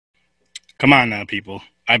Come on now, people.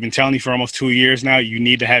 I've been telling you for almost 2 years now, you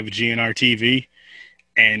need to have GNR TV.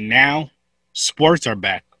 And now, sports are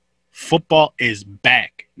back. Football is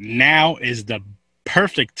back. Now is the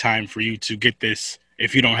perfect time for you to get this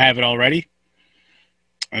if you don't have it already.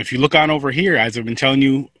 And if you look on over here, as I've been telling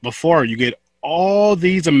you before, you get all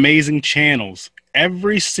these amazing channels,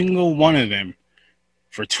 every single one of them,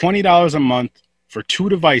 for $20 a month for 2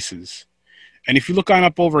 devices. And if you look on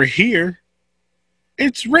up over here,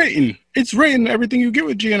 it's written everything you get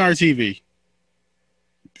with GNR TV.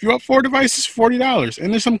 If you want 4 devices, $40.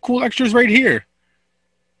 And there's some cool extras right here.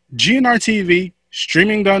 GNR TV,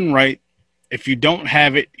 streaming done right. If you don't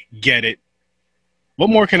have it, get it. What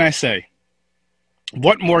more can I say?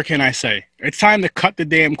 What more can I say? It's time to cut the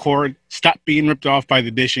damn cord, stop being ripped off by the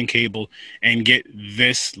dish and cable, and get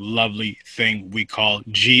this lovely thing we call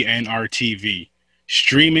GNR TV.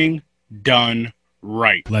 Streaming done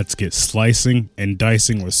right. Let's get slicing and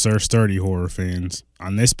dicing with Sir Sturdy horror fans.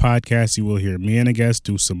 On this podcast, you will hear me and a guest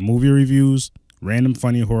do some movie reviews, random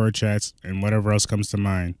funny horror chats, and whatever else comes to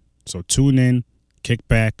mind. So tune in, kick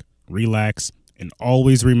back, relax, and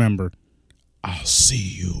always remember, I'll see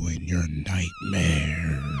you in your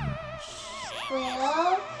nightmares.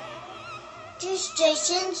 Well, just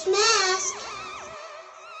Jason's mask.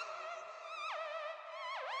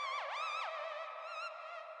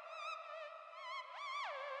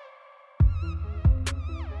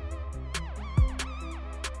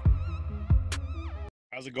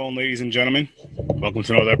 How's it going, ladies and gentlemen? Welcome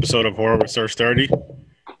to another episode of Horror with Sir Sturdy.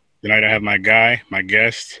 Tonight I have my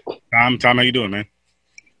guest, Tom. Tom, how you doing, man?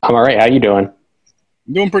 I'm all right. How you doing?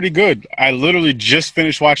 I'm doing pretty good. I literally just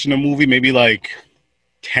finished watching the movie maybe like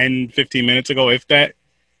 10, 15 minutes ago, if that.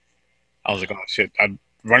 I was like, oh, shit. I'm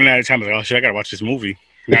running out of time. I was like, oh, shit, I got to watch this movie.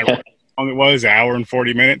 Not how long it was, an hour and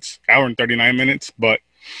 40 minutes, hour and 39 minutes. But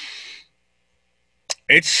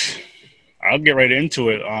I'll get right into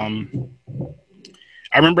it.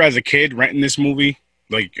 I remember as a kid renting this movie,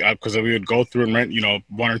 like, because we would go through and rent,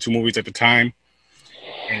 1 or 2 movies at the time.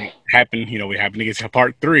 And it happened, we happened to get to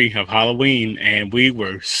part 3 of Halloween, and we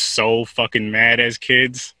were so fucking mad as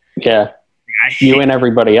kids. Yeah. You and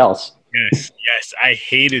everybody else. Yes, I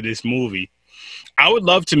hated this movie. I would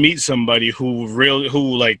love to meet somebody who really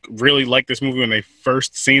liked this movie when they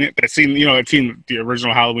first seen it. They'd seen the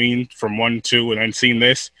original Halloween from 1, 2, and then seen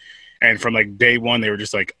this. And from like day one, they were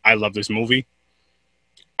just like, I love this movie.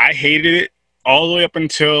 I hated it all the way up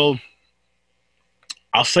until,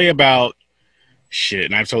 I'll say about,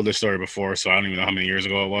 and I've told this story before, so I don't even know how many years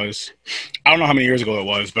ago it was. I don't know how many years ago it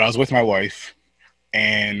was, but I was with my wife,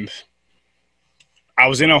 and I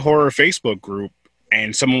was in a horror Facebook group,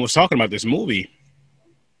 and someone was talking about this movie,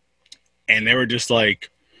 and they were just like,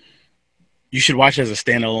 you should watch it as a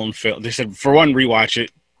standalone film. They said, for one, rewatch it,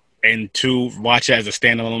 and 2, watch it as a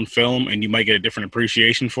standalone film, and you might get a different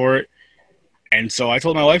appreciation for it. And so I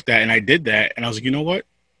told my wife that, and I did that, and I was like, you know what?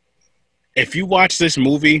 If you watch this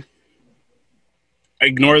movie,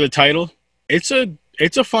 ignore the title, it's a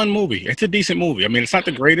fun movie. It's a decent movie. I mean, it's not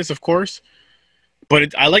the greatest, of course,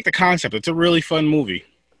 but I like the concept. It's a really fun movie.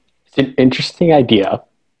 It's an interesting idea.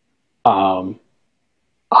 I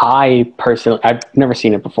personally, I've never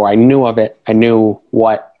seen it before. I knew of it. I knew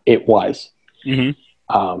what it was.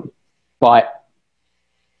 Mm-hmm. But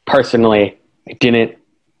personally, I didn't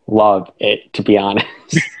love it, to be honest.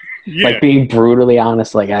 Yeah. Like, being brutally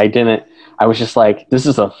honest, like, I was just like, this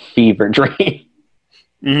is a fever dream.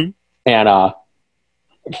 Mm-hmm. And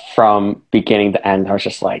from beginning to end, I was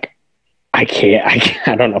just like, I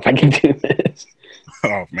don't know if I can do this.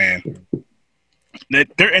 Oh, man.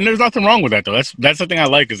 And there's nothing wrong with that, though. That's the thing I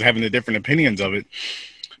like, is having the different opinions of it.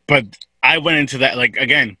 But I went into that, like,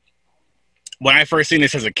 again, when I first seen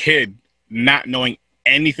this as a kid, not knowing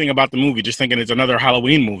anything about the movie, just thinking it's another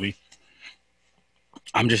Halloween movie,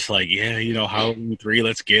 I'm just like, yeah, Halloween 3,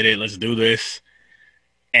 let's get it, let's do this.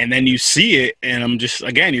 And then you see it, and I'm just,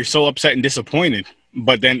 again, you're so upset and disappointed.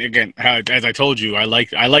 But then again, as I told you, I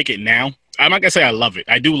like it now. I'm not gonna say I love it.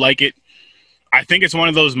 I do like it. I think it's one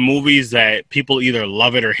of those movies that people either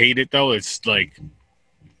love it or hate it, though. It's like,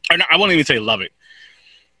 I won't even say love it,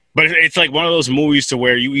 but it's like one of those movies to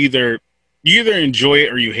where you either enjoy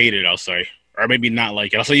it or you hate it, I'll say. Or maybe not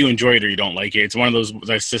like it. I'll say you enjoy it or you don't like it. It's one of those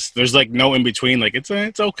that's just, there's like no in between. Like, it's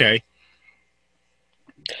okay.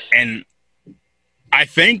 And I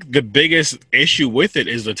think the biggest issue with it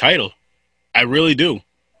is the title. I really do.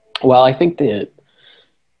 Well, I think that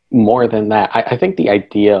more than that, I think the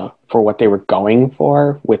idea for what they were going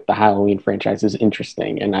for with the Halloween franchise is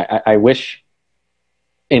interesting. And I wish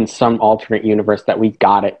in some alternate universe that we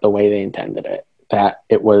got it the way they intended it, that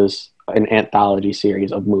it was an anthology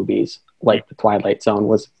series of movies like The Twilight Zone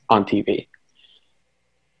was on TV.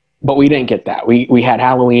 But we didn't get that. We had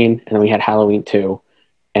Halloween, and then we had Halloween 2,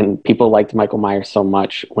 and people liked Michael Myers so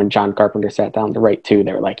much. When John Carpenter sat down to write 2,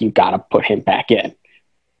 they were like, "You got to put him back in,"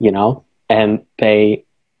 you know. And he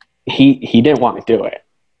didn't want to do it,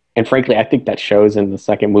 and frankly, I think that shows in the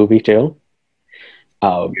second movie too.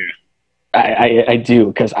 Yeah. I do,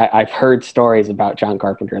 because I've heard stories about John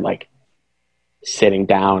Carpenter like sitting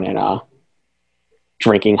down and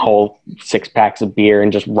drinking whole 6-packs of beer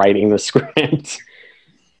and just writing the script.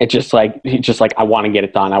 It's just like he's just like, I want to get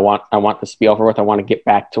it done. I want this to be over with. I want to get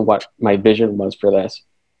back to what my vision was for this.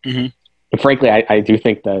 Mm-hmm. And frankly, I do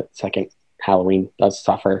think the second Halloween does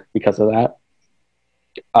suffer because of that.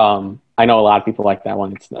 I know a lot of people like that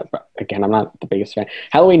one. It's not, again, I'm not the biggest fan.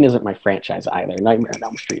 Halloween isn't my franchise either. Nightmare on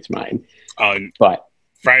Elm Street's mine. But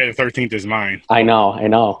Friday the 13th is mine. I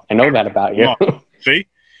know that about you. Oh, see?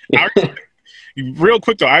 Real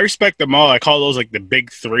quick though, I respect them all. I call those like the big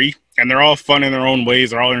three, and they're all fun in their own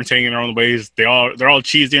ways. They're all entertaining in their own ways. They're all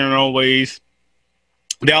cheesy in their own ways.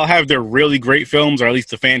 They all have their really great films, or at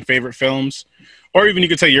least the fan favorite films, or even you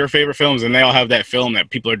could say your favorite films, and they all have that film that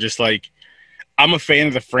people are just like, I'm a fan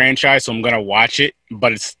of the franchise, so I'm gonna watch it.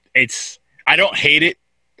 But it's I don't hate it.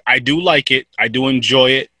 I do like it. I do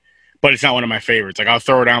enjoy it, but it's not one of my favorites. Like I'll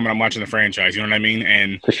throw it on when I'm watching the franchise. You know what I mean?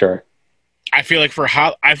 And for sure. I feel like for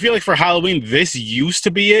Halloween, this used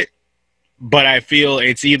to be it, but I feel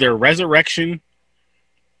it's either Resurrection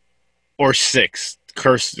or 6,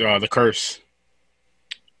 the Curse.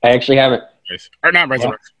 I actually haven't. Or not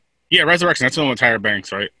Resurrection. Yeah, Resurrection. That's the one with Tyra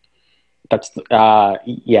Banks, right? That's with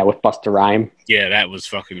Busta Rhymes. Yeah, that was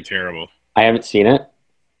fucking terrible. I haven't seen it.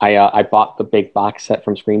 I bought the big box set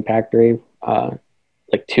from Screen Factory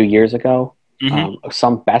like 2 years ago. Mm-hmm.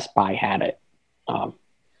 Some Best Buy had it.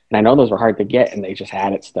 And I know those were hard to get, and they just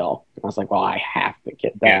had it still. And I was like, well, I have to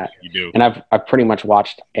get that. Yeah, you do. And I've pretty much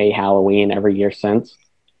watched a Halloween every year since.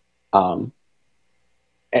 And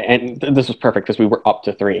this was perfect because we were up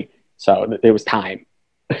to 3. So it was time.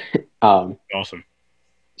 Awesome.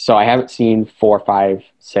 So I haven't seen 4, 5,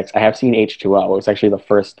 6. I have seen H2O. It was actually the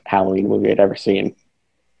first Halloween movie I'd ever seen.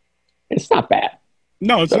 It's not bad.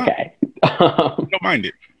 No, it's okay. Don't mind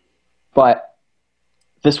it. But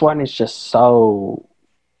this one is just so...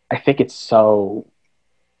 I think it's so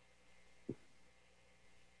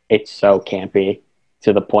campy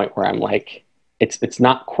to the point where I'm like, it's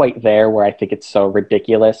not quite there where I think it's so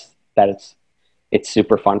ridiculous that it's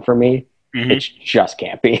super fun for me. Mm-hmm. It's just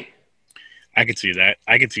campy. I can see that.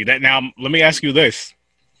 Now, let me ask you this.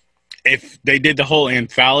 If they did the whole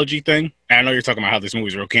anthology thing, and I know you're talking about how this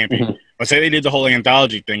movie's real campy, mm-hmm. but say they did the whole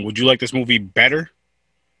anthology thing, would you like this movie better?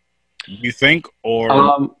 You think? Or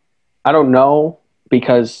I don't know.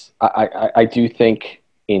 Because I do think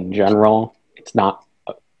in general it's not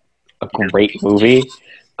a great movie.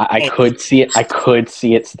 I could see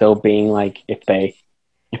it still being like if they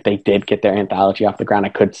did get their anthology off the ground, I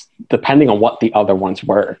could, depending on what the other ones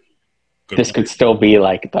were. This could still be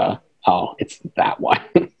like it's that one.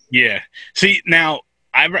 Yeah. See, now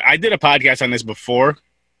I did a podcast on this before.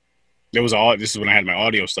 This is when I had my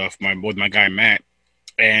audio stuff with my guy Matt,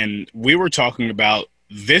 and we were talking about.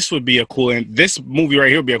 This would be this movie right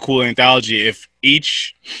here would be a cool anthology if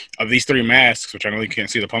each of these 3 masks, which I know you can't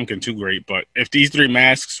see the pumpkin too great, but if these 3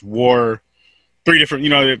 masks were 3 different,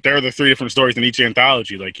 if there are the 3 different stories in each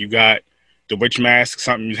anthology, like you got the witch mask,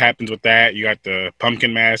 something happens with that, you got the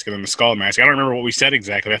pumpkin mask, and then the skull mask. I don't remember what we said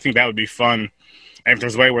exactly. I think that would be fun. And if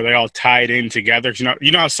there's a way where they all tied in together,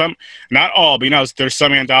 you know how some, not all, but there's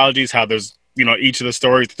some anthologies how there's, each of the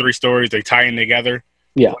stories, the 3 stories, they tie in together.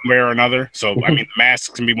 Yeah, one way or another. So I mean, the masks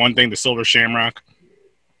can be one thing. The Silver Shamrock,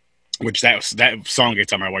 which that song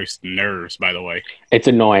gets on my wife's nerves. By the way, it's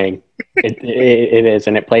annoying. It is,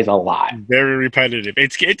 and it plays a lot. Very repetitive.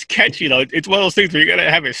 It's catchy though. It's one of those things where you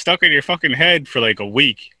gotta have it stuck in your fucking head for like a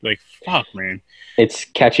week. Like fuck, man. It's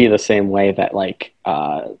catchy the same way that like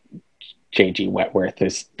J.G. Wentworth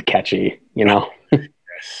is catchy. Yes.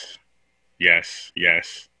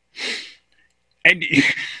 And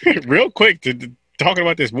real quick talking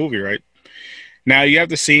about this movie, right? Now you have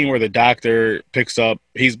the scene where the doctor picks up.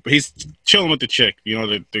 He's chilling with the chick,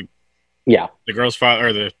 the girl's father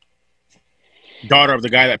or the daughter of the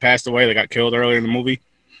guy that passed away that got killed earlier in the movie.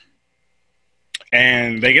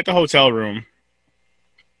 And they get the hotel room,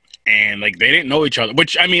 and like they didn't know each other,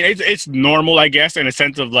 which I mean it's normal, I guess, in a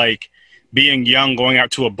sense of like being young, going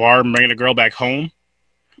out to a bar, and bringing a girl back home.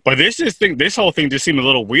 But this whole thing just seemed a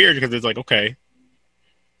little weird because it's like, okay.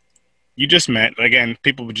 You just met. Again,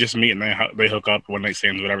 people would just meet and they hook up, one night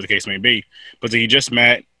stands, whatever the case may be. But you just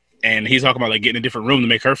met, and he's talking about like getting a different room to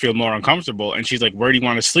make her feel more uncomfortable. And she's like, "Where do you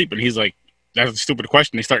want to sleep?" And he's like, "That's a stupid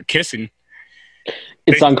question." They start kissing,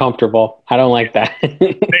 It's uncomfortable. I don't like that.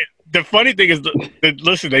 The funny thing is,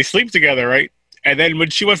 listen, they sleep together, right? And then when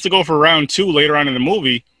she wants to go for round 2 later on in the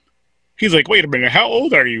movie, he's like, "Wait a minute, how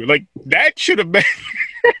old are you?" Like that should have been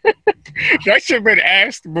that should have been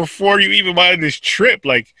asked before you even went on this trip.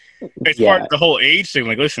 Like, as far as the whole age thing,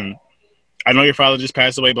 like, listen, I know your father just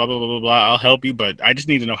passed away, blah, blah, blah, blah, blah. I'll help you, but I just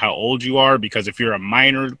need to know how old you are, because if you're a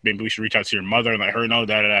minor, maybe we should reach out to your mother and let her know,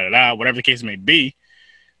 whatever the case may be.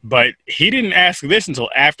 But he didn't ask this until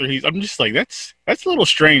after I'm just like, that's a little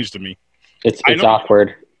strange to me. It's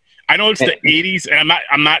awkward. I know it's the 80s, and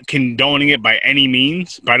I'm not condoning it by any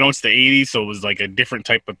means, but I know it's the 80s, so it was like a different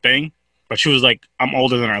type of thing. But she was like, "I'm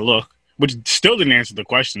older than I look," which still didn't answer the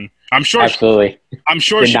question. I'm sure. Absolutely. I'm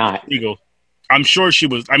sure she was legal. I'm sure she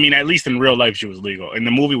was. I mean, at least in real life, she was legal. In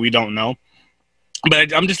the movie, we don't know.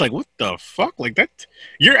 But I'm just like, what the fuck? Like that?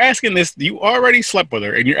 You're asking this. You already slept with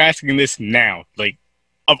her, and you're asking this now. Like,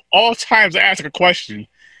 of all times to ask a question,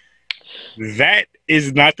 that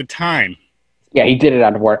is not the time. Yeah, he did it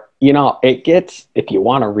out of work. You know, it gets, if you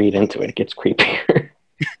want to read into it, it gets creepier.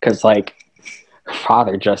 Because, like, her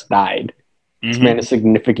father just died. This man is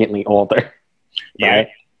significantly older. Yeah. Right?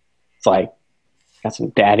 It's like, got some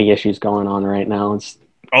daddy issues going on right now. It's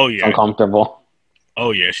uncomfortable.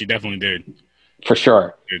 Oh, yeah, she definitely did. For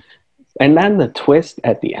sure. Good. And then the twist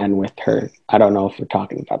at the end with her, I don't know if we're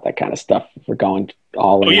talking about that kind of stuff. If we're going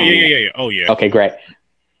all in. Yeah. Oh, yeah. Okay, great.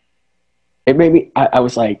 It made me, I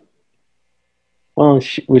was like, well,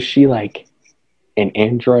 was she like an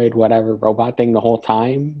android, whatever, robot thing the whole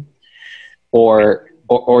time? Or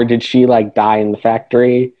did she like die in the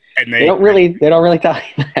factory? And they don't really tell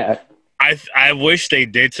you that. I wish they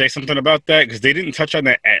did say something about that, because they didn't touch on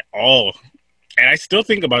that at all. And I still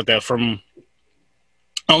think about that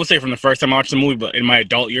I won't say from the first time I watched the movie, but in my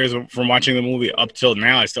adult years from watching the movie up till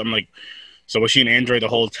now, I'm like, so was she an android the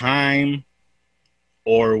whole time?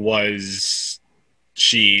 Or did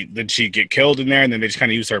she get killed in there and then they just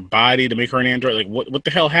kind of used her body to make her an android? Like, what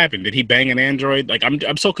the hell happened? Did he bang an android? Like,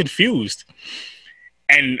 I'm so confused.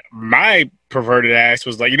 And my perverted ass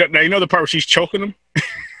was like, you know the part where she's choking him?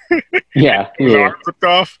 Yeah. His arm ripped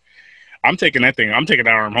off. I'm taking that thing. I'm taking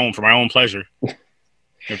that arm home for my own pleasure.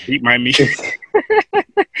 Beat my meat.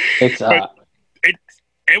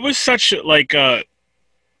 It was such like I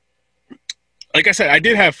said, I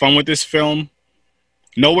did have fun with this film.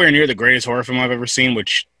 Nowhere near the greatest horror film I've ever seen,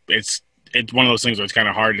 which it's one of those things where it's kind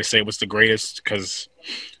of hard to say what's the greatest, because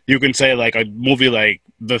you can say like a movie like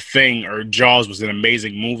The Thing or Jaws was an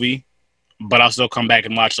amazing movie, but I'll still come back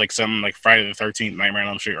and watch like something like Friday the 13th, Nightmare on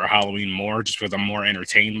Elm Street, or Halloween more, just because I'm more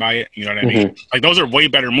entertained by it. You know what I mean? Like, those are way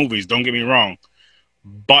better movies, don't get me wrong.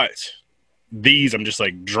 But these I'm just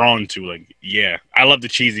like drawn to. Like, yeah, I love the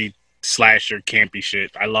cheesy slasher campy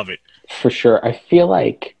shit. I love it. For sure. I feel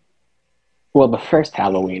like, well, the first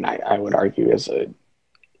Halloween, I would argue, is a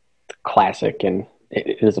classic, and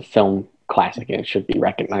it is a film classic, and it should be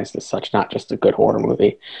recognized as such, not just a good horror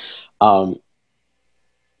movie.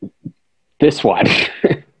 This one,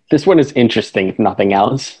 this one is interesting, if nothing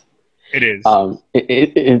else. It is.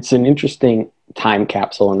 It's an interesting time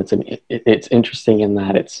capsule, and it's interesting in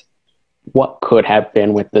that it's what could have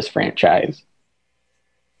been with this franchise.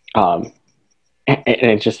 And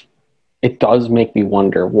it does make me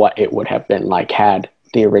wonder what it would have been like had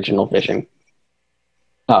the original vision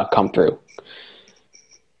come through.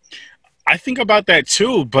 I think about that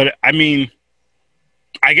too, but I mean,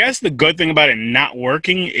 I guess the good thing about it not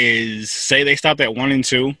working is, say they stopped at 1 and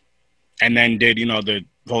 2 and then did, the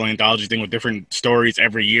whole anthology thing with different stories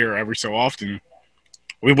every year, every so often,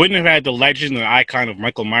 we wouldn't have had the legend and icon of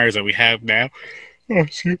Michael Myers that we have now. Oh,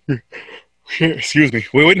 excuse me.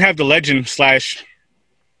 We wouldn't have the legend /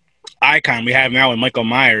 icon we have now in Michael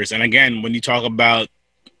Myers. And again, when you talk about,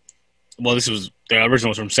 well, this was the original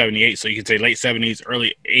was from 78, so you could say late 70s,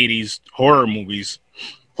 early 80s horror movies,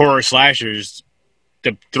 horror slashers.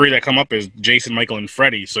 The three that come up is Jason, Michael, and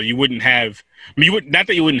Freddy. So you wouldn't have, not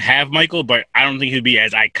that you wouldn't have Michael, but I don't think he'd be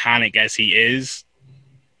as iconic as he is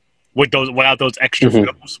without those extra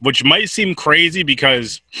films, which might seem crazy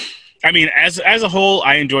because, I mean, as a whole,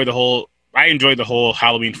 I enjoyed the whole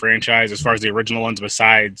Halloween franchise as far as the original ones.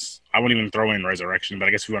 Besides, I wouldn't even throw in Resurrection, but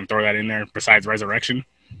I guess if you want to throw that in there, besides Resurrection.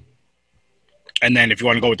 And then if you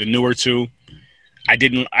want to go with the newer two,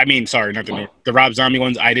 the Rob Zombie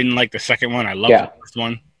ones. I didn't like the second one. I loved the first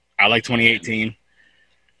one. I like 2018.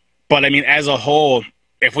 But I mean, as a whole,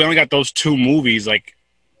 if we only got those two movies, like,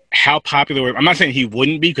 how popular? I'm not saying he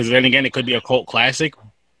wouldn't be, because then again, it could be a cult classic.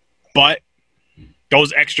 But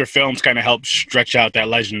those extra films kind of help stretch out that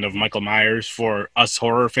legend of Michael Myers for us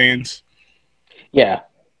horror fans. Yeah,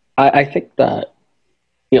 I think that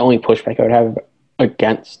the only pushback I would have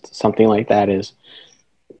against something like that is,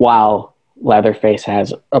 while Leatherface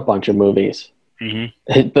has a bunch of movies,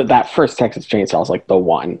 that first Texas Chainsaw is like the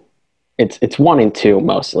one. It's 1 and 2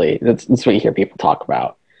 mostly. That's what you hear people talk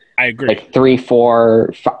about. I agree. Like 3,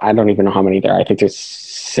 4, 5, I don't even know how many there are. I think there's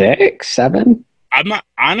 6, 7. I'm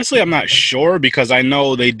not sure because I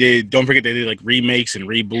know they did. Don't forget they did like remakes and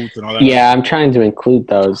reboots and all that. Yeah, I'm trying to include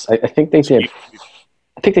those. I think they did.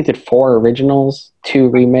 I think they did 4 originals, 2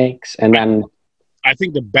 remakes, and then I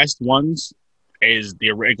think the best ones is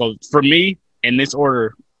it goes for me in this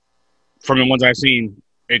order. From the ones I've seen,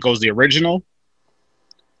 it goes the original,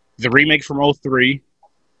 the remake from 03,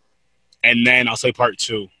 and then I'll say part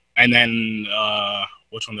 2, and then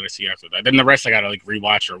which one did I see after that? Then the rest I gotta like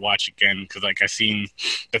rewatch or watch again because like I seen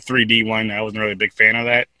the 3D one. I wasn't really a big fan of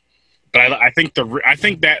that, but I think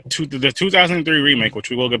the 2003 remake,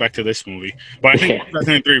 which we will get back to this movie, but I think the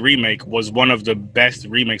 2003 remake was one of the best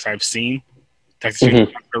remakes I've seen. Texas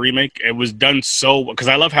Chainsaw remake. It was done so because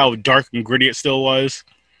I love how dark and gritty it still was.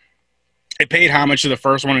 It paid homage to the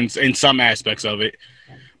first one in some aspects of it,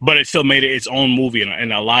 but it still made it its own movie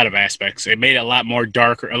in a lot of aspects. It made it a lot more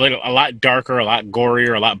darker, a lot darker, a lot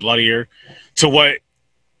gorier, a lot bloodier, to what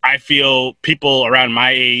I feel people around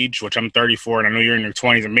my age, which I'm 34, and I know you're in your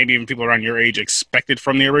 20s, and maybe even people around your age expected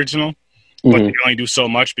from the original, but they can only do so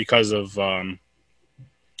much because of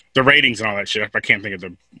the ratings and all that shit. I can't think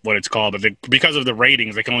of what it's called, but because of the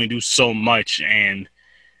ratings, they can only do so much, and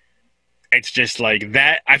it's just like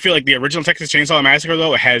that. I feel like the original Texas Chainsaw Massacre,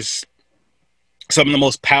 though, it has some of the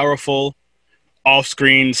most powerful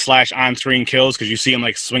off-screen / on-screen kills because you see them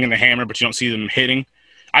like swinging the hammer, but you don't see them hitting.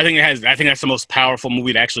 I think that's the most powerful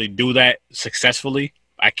movie to actually do that successfully.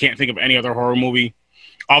 I can't think of any other horror movie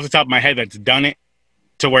off the top of my head that's done it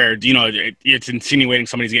to where it's insinuating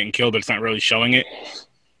somebody's getting killed, but it's not really showing it.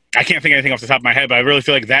 I can't think of anything off the top of my head, but I really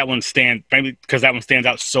feel like that one stands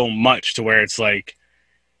out so much to where it's like,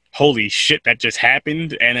 holy shit, that just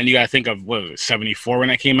happened. And then you gotta think of what was it, 74 when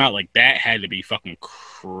that came out? Like that had to be fucking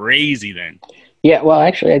crazy then. Yeah, well,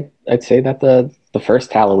 actually, I'd say that the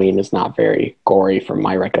first Halloween is not very gory from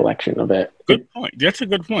my recollection of it. Good point. That's a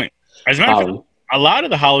good point. As a matter of fact, a lot of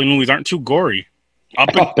the Halloween movies aren't too gory.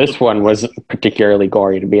 I thought this one was particularly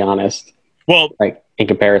gory, to be honest. Well, like in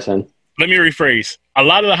comparison. Let me rephrase. A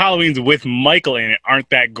lot of the Halloweens with Michael in it aren't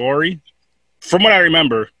that gory. From what I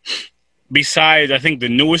remember, besides, I think, the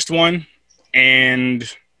newest one and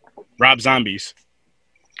Rob Zombie's.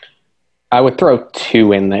 I would throw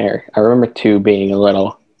 2 in there. I remember 2 being a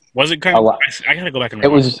little. Was it kind of? I gotta go back and. It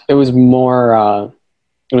was more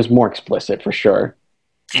explicit for sure.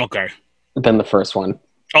 Okay. Than the first one.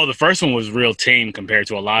 Oh, the first one was real tame compared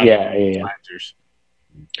to a lot of actors.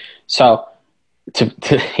 So,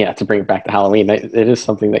 to bring it back to Halloween, it is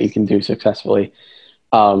something that you can do successfully.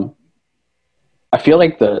 I feel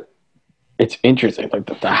like it's interesting,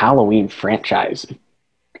 like the Halloween franchise.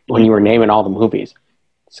 When you were naming all the movies,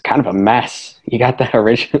 it's kind of a mess. You got that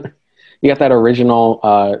original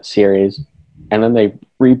series, and then they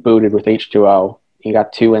rebooted with H2O. You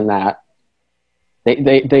got 2 in that. They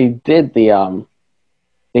did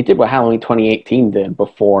they did what Halloween 2018 did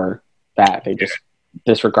before that. They just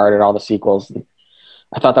disregarded all the sequels.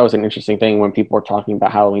 I thought that was an interesting thing when people were talking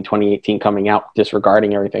about Halloween 2018 coming out,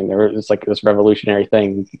 disregarding everything. There was like this revolutionary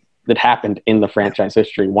thing that happened in the franchise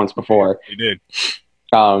history once before. It did.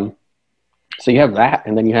 So you have that,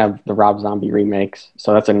 and then you have the Rob Zombie remakes.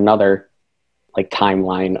 So that's another like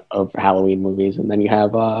timeline of Halloween movies, and then you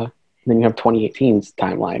have 2018's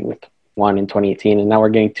timeline with 1 in 2018, and now we're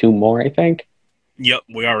getting 2 more, I think. Yep,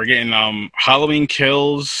 we are. We're getting Halloween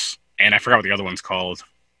Kills, and I forgot what the other one's called.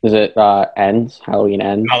 Is it Ends? Halloween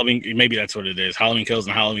Ends? Halloween, maybe that's what it is. Halloween Kills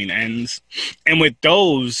and Halloween Ends. And with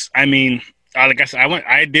those, I mean, like I said,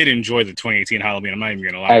 I did enjoy the 2018 Halloween. I'm not even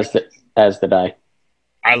gonna lie. As did I.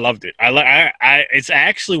 I loved it. It's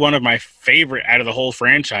actually one of my favorite out of the whole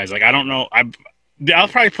franchise. Like I don't know, I'll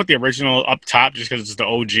probably put the original up top just because it's the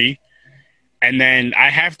OG, and then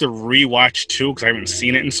I have to rewatch 2 because I haven't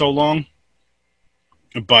seen it in so long.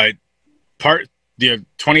 But the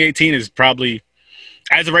 2018 is probably,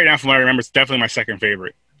 as of right now, from what I remember, it's definitely my second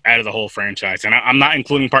favorite out of the whole franchise. And I'm not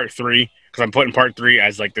including part 3 because I'm putting part 3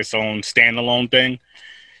 as like this own standalone thing.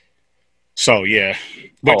 So yeah.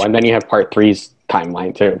 And then you have part 3's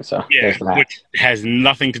timeline too. So yeah, which has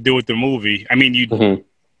nothing to do with the movie. I mean,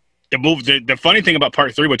 the funny thing about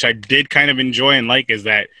part 3, which I did kind of enjoy and like, is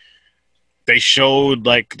that they showed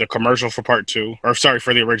like the commercial for part 2, or sorry,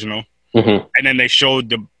 for the original. And then they showed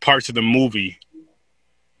the parts of the movie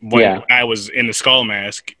when I was in the skull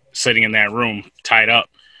mask sitting in that room tied up,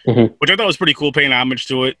 which I thought was pretty cool, paying homage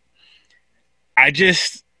to it. I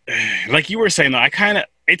just, like you were saying, though, I kind of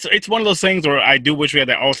it's one of those things where I do wish we had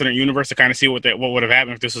that alternate universe to kind of see what would have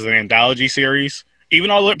happened if this was an anthology series, even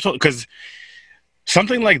all because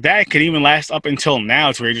something like that could even last up until now.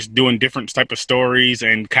 It's where you're just doing different type of stories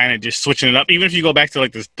and kind of just switching it up. Even if you go back to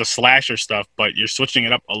like the slasher stuff, but you're switching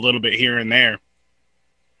it up a little bit here and there.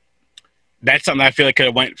 That's something I feel like could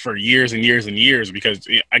have went for years and years and years because,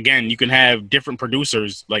 again, you can have different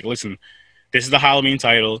producers. Like, listen, this is the Halloween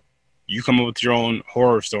title. You come up with your own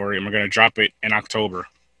horror story, and we're going to drop it in October.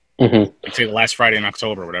 Mm-hmm. Like, say the last Friday in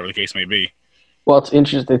October, whatever the case may be. Well, it's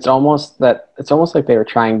interesting. It's almost like they were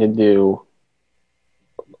trying to do.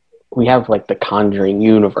 We have like the Conjuring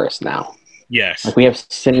universe now. Yes. Like we have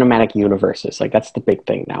cinematic universes. Like that's the big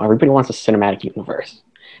thing now. Everybody wants a cinematic universe.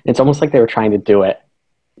 It's almost like they were trying to do it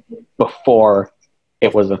before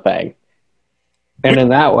it was a thing. And in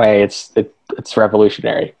that way, it's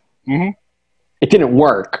revolutionary. Mm-hmm. It didn't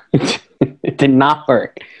work. It did not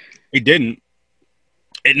work. It didn't.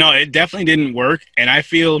 It definitely didn't work. And I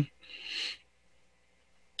feel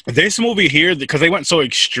this movie here, because they went so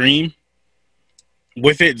extreme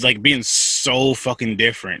with it, like being so fucking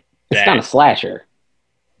different. It's not a slasher.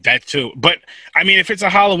 That too. But I mean, if it's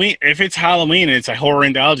Halloween and it's a horror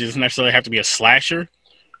anthology, it doesn't necessarily have to be a slasher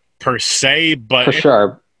per se. But for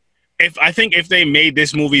sure. I think if they made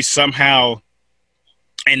this movie somehow,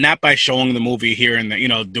 and not by showing the movie here and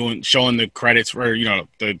showing the credits for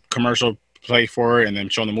the commercial play for it and then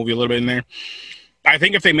showing the movie a little bit in there. I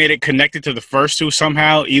think if they made it connected to the first two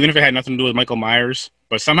somehow, even if it had nothing to do with Michael Myers,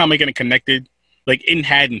 but somehow making it connected, like in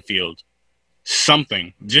Haddonfield,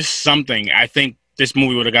 just something. I think this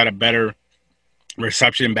movie would have got a better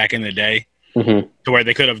reception back in the day, to where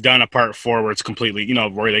they could have done a part 4 where it's completely,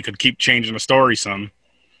 where they could keep changing the story some,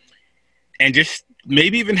 and just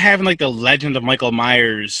maybe even having like the legend of Michael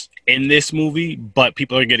Myers in this movie, but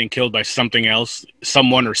people are getting killed by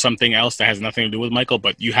someone or something else that has nothing to do with Michael,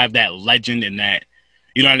 but you have that legend in that,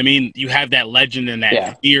 you know what I mean? You have that legend and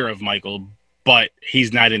that fear of Michael, but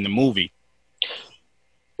he's not in the movie.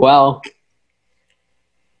 Well,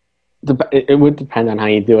 it would depend on how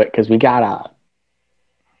you do it, because we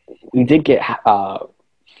did get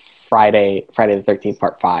Friday the 13th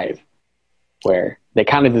Part 5, where they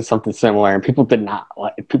kind of did something similar, and people did not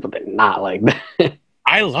like that.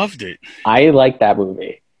 I loved it. I like that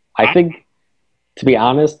movie. I think, to be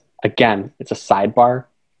honest, again, it's a sidebar.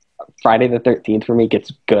 Friday the 13th for me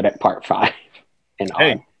gets good at Part 5 and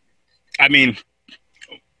on. I mean,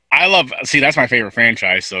 that's my favorite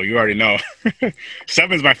franchise, so you already know.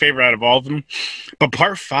 7's my favorite out of all of them. But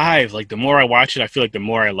Part 5, like, the more I watch it, I feel like the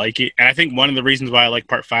more I like it. And I think one of the reasons why I like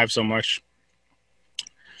Part 5 so much,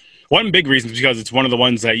 one big reason is because it's one of the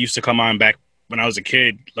ones that used to come on back when I was a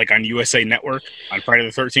kid, like on USA Network on Friday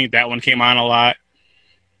the 13th. That one came on a lot.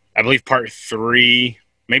 I believe Part 3,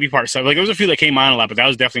 maybe Part 7. Like, there was a few that came on a lot, but that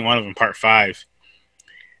was definitely one of them, Part 5.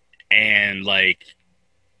 And, like,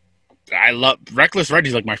 I love Reckless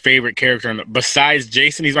Reggie's like my favorite character, and besides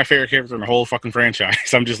Jason, he's my favorite character in the whole fucking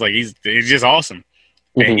franchise. I'm just like, he's just awesome.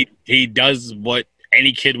 Mm-hmm. And he does what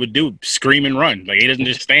any kid would do: scream and run. Like, he doesn't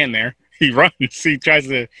just stand there; he runs. He tries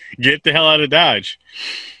to get the hell out of Dodge.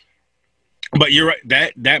 But you're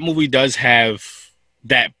right. That movie does have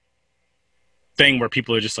that thing where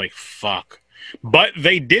people are just like, "Fuck." But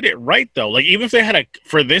they did it right though. Like, even if they had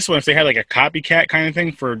if they had like a copycat kind of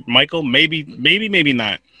thing for Michael, maybe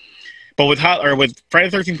not. But with Friday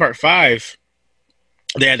the 13th Part 5,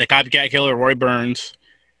 they had the copycat killer, Roy Burns,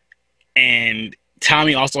 and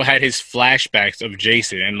Tommy also had his flashbacks of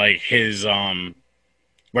Jason and like his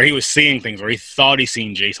where he was seeing things, where he thought he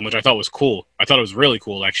seen Jason, which I thought was cool. I thought it was really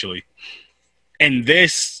cool, actually. And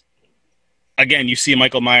this, again, you see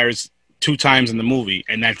Michael Myers 2 times in the movie,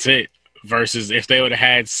 and that's it. Versus if they would have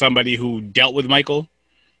had somebody who dealt with Michael,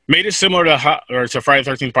 made it similar to Friday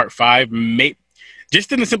the 13th Part 5,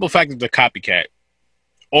 just in the simple fact of the copycat,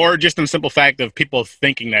 or just in the simple fact of people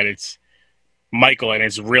thinking that it's Michael and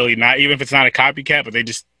it's really not, even if it's not a copycat, but they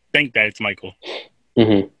just think that it's Michael.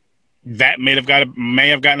 Mm-hmm. That may have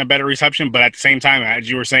gotten a better reception, but at the same time, as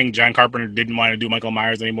you were saying, John Carpenter didn't want to do Michael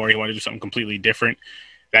Myers anymore. He wanted to do something completely different.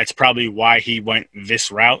 That's probably why he went this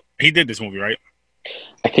route. He did this movie, right?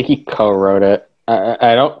 I think he co-wrote it.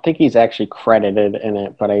 I don't think he's actually credited in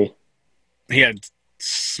it, but he had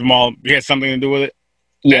something to do with it.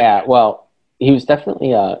 Yeah, well, he was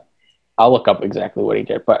definitely I'll look up exactly what he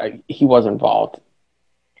did, but he was involved.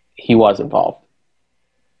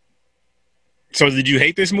 So did you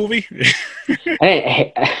hate this movie?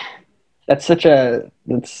 That's a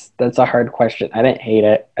hard question. I didn't hate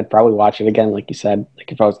it. I'd probably watch it again, like you said,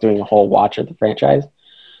 like if I was doing a whole watch of the franchise.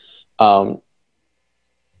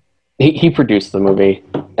 He produced the movie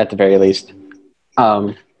at the very least.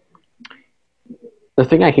 The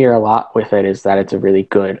thing I hear a lot with it is that it's a really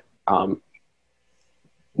good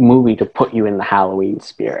movie to put you in the Halloween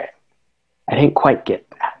spirit. I didn't quite get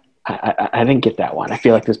that. I didn't get that one. I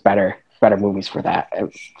feel like there's better movies for that.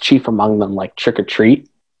 Chief among them, like Trick or Treat.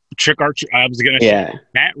 Trick or Treat. I was gonna say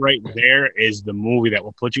that right there is the movie that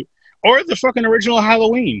will put you, or the fucking original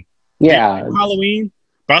Halloween. Yeah, Halloween.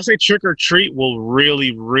 But I'll say Trick or Treat will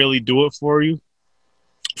really, really do it for you.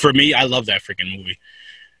 For me, I love that freaking movie.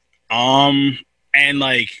 And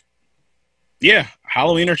like, yeah,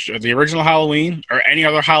 Halloween or the original Halloween or any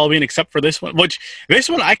other Halloween except for this one. Which this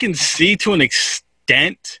one I can see to an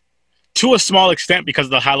extent, to a small extent, because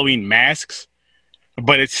of the Halloween masks.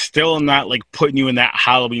 But it's still not like putting you in that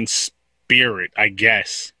Halloween spirit, I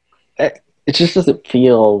guess. It just doesn't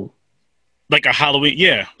feel like a Halloween.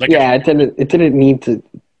 Yeah, it didn't need to.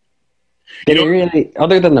 Did it really?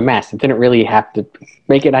 Other than the mask, it didn't really have to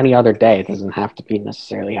make it any other day. It doesn't have to be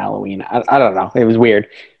necessarily Halloween. I don't know. It was weird.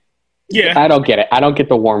 Yeah, I don't get it. I don't get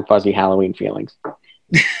the warm, fuzzy Halloween feelings.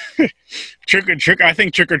 Trick or Treat. I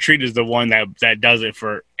think Trick or Treat is the one that does it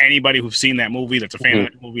for anybody who's seen that movie. That's a fan of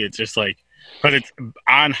that movie. It's just like, because it's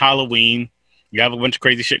on Halloween, you have a bunch of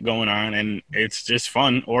crazy shit going on, and it's just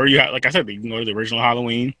fun. Or you have, like I said, you can go to the original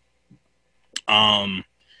Halloween.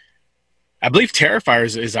 I believe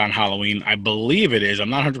Terrifiers is on Halloween. I believe it is. I'm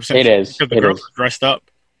not 100% sure. It is. Because the girls are dressed up.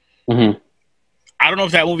 Mm-hmm. I don't know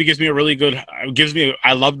if that movie gives me a really good...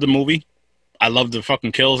 I love the movie. I love the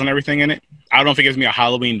fucking kills and everything in it. I don't know if it gives me a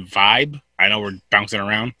Halloween vibe. I know we're bouncing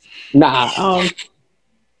around. Nah,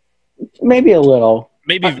 maybe a little.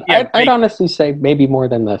 Maybe. I'd honestly say maybe more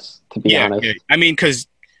than this, to be honest. Yeah. I mean, because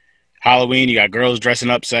Halloween, you got girls dressing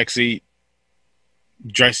up sexy,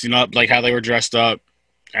 dressing up like how they were dressed up.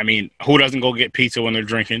 I mean, who doesn't go get pizza when they're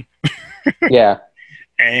drinking? Yeah.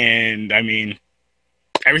 And, I mean,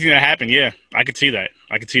 everything that happened, yeah, I could see that.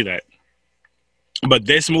 But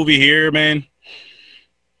this movie here, man,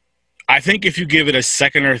 I think if you give it a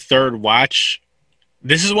second or third watch,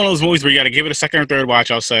 this is one of those movies where you got to give it a second or third watch,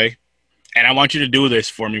 I'll say. And I want you to do this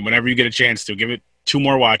for me whenever you get a chance to. Give it 2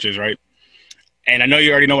 more watches, right? And I know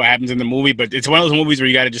you already know what happens in the movie, but it's one of those movies where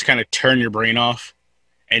you got to just kind of turn your brain off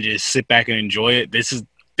and just sit back and enjoy it. This is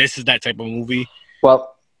that type of movie.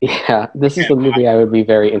 Well, yeah, this is the movie I would be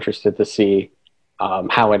very interested to see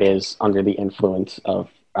how it is under the influence of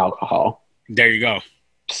alcohol. There you go.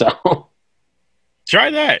 So try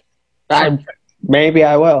that. Maybe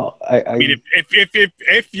I will. I mean,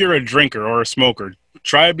 if you're a drinker or a smoker,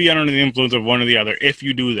 try to be under the influence of one or the other. If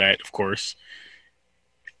you do that, of course,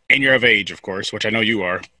 and you're of age, of course, which I know you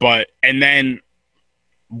are. And then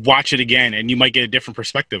watch it again, and you might get a different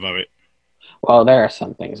perspective of it. Well, there are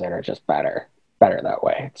some things that are just better that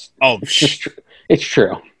way. It's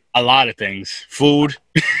true. A lot of things. Food.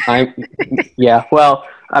 Yeah. Well,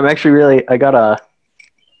 I'm a big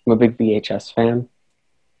VHS fan.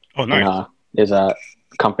 Oh, nice. And, there's a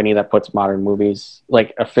company that puts modern movies,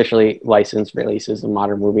 like officially licensed releases of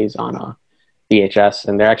modern movies on VHS,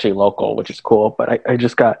 and they're actually local, which is cool. But I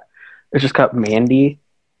just got Mandy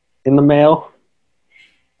in the mail,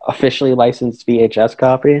 officially licensed VHS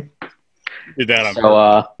copy. Did that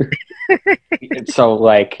so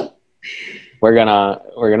like we're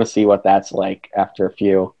gonna see what that's like after a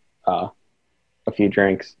few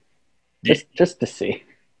drinks, just to see.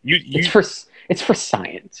 It's for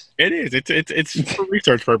science. It is. It's for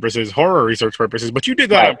research purposes, horror research purposes. But you did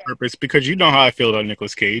that on purpose because you know how I feel about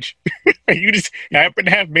Nicolas Cage. You just happen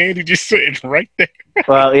to have Mandy just sitting right there.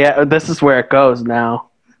 Well, yeah, this is where it goes now.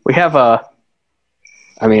 We have a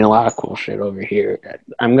lot of cool shit over here.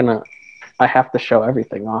 I have to show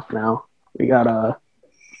everything off now. We got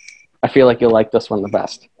I feel like you'll like this one the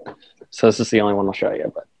best. So this is the only one I'll show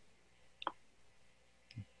you, but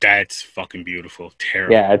that's fucking beautiful.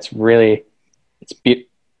 Terrible. Yeah, it's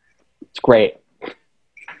great.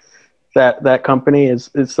 That company is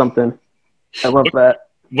something. I love that.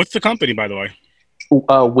 What's the company, by the way?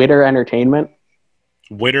 Witter Entertainment.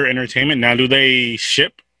 Witter Entertainment. Now, do they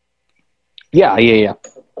ship? Yeah.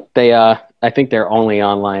 They I think they're only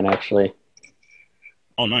online, actually.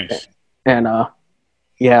 Oh, nice. And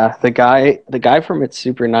yeah, the guy from It's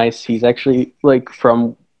Super Nice. He's actually like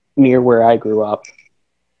from near where I grew up,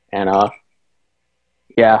 and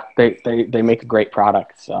yeah, they make a great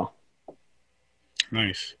product. So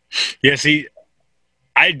nice. Yeah. See,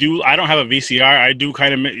 I don't have a VCR. I do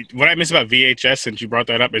kind of what I miss about VHS, since you brought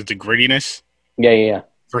that up, is the grittiness. Yeah.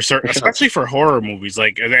 For certain, especially for horror movies,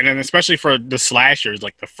 like, and especially for the slashers,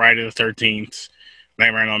 like the Friday the 13th,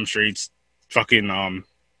 Nightmare on Elm Streets, fucking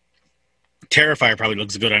Terrifier probably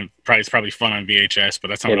looks good on probably it's probably fun on VHS, but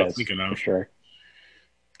that's not It what I was is, thinking for of. sure.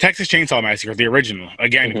 Texas Chainsaw Massacre, the original.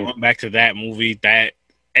 Again, Mhm. going back to that movie,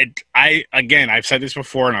 I've said this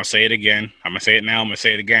before and I'll say it again. I'm gonna say it now. I'm gonna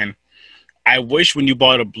say it again. I wish when you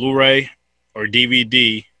bought a Blu-ray or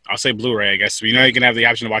DVD, I'll say Blu-ray, I guess. You know, you can have the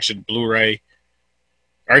option to watch it Blu-ray,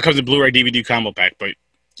 or it comes in Blu-ray DVD combo pack. But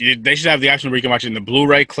they should have the option where you can watch it in the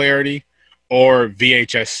Blu-ray clarity or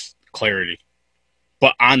VHS clarity,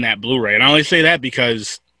 but on that Blu-ray. And I only say that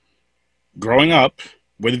because growing up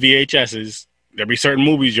with VHSs, there'll be certain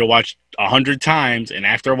movies you'll watch 100 times, and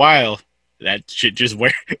after a while, that shit just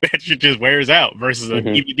wears out. Versus a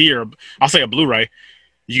Mhm. DVD or I'll say a Blu-ray,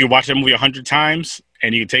 you can watch that movie 100 times,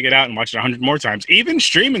 and you can take it out and watch it 100 more times. Even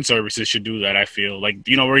streaming services should do that. I feel like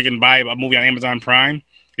where you can buy a movie on Amazon Prime,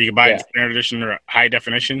 you can buy it in standard edition or high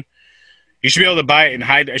definition. You should be able to buy it in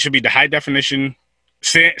high. It should be the high definition,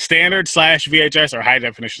 standard /VHS or high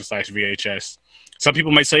definition /VHS. Some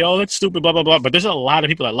people might say, "Oh, that's stupid," blah blah blah. But there's a lot of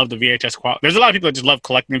people that love the VHS quality. There's a lot of people that just love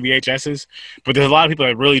collecting VHSs, but there's a lot of people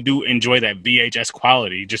that really do enjoy that VHS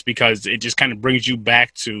quality, just because it just kind of brings you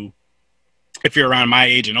back to, if you're around my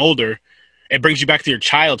age and older, it brings you back to your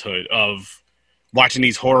childhood of watching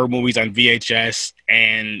these horror movies on VHS,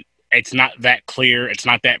 and it's not that clear, it's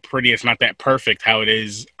not that pretty, it's not that perfect how it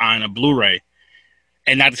is on a Blu-ray.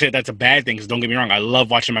 And not to say that's a bad thing, because don't get me wrong, I love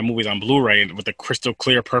watching my movies on Blu-ray with a crystal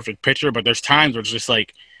clear, perfect picture. But there's times where it's just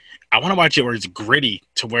like, I want to watch it where it's gritty,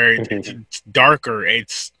 to where it's darker. It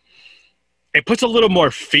puts a little more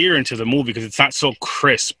fear into the movie because it's not so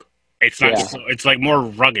crisp. It's not. It's like more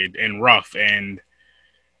rugged and rough. And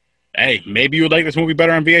hey, maybe you would like this movie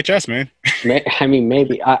better on VHS, man. I mean,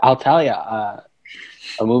 maybe. I'll tell you,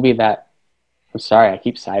 a movie that, I'm sorry, I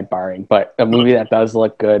keep sidebarring, but a movie that does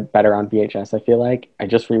look good, better on VHS, I feel like. I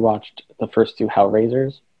just rewatched the first two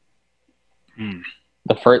Hellraisers.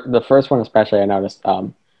 The first one especially, I noticed,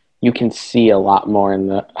 you can see a lot more in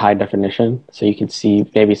the high definition, so you can see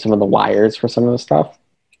maybe some of the wires for some of the stuff.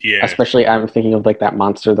 Yeah. Especially, I'm thinking of like that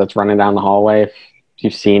monster that's running down the hallway, if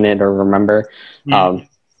you've seen it or remember.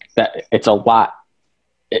 That it's a lot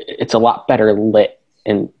better lit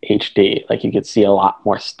in HD. Like, you could see a lot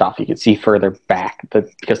more stuff. You could see further back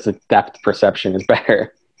because the depth perception is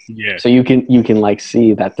better. Yeah. So you can like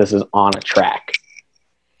see that this is on a track,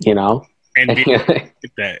 you know? And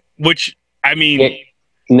that, which, I mean, it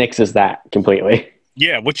nixes that completely.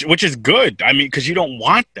 Yeah, which is good. I mean, because you don't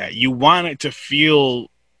want that. You want it to feel,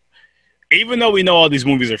 even though we know all these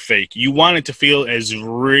movies are fake, you want it to feel as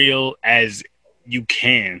real as you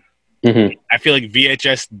can. Mm-hmm. I feel like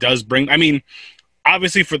VHS does bring, I mean,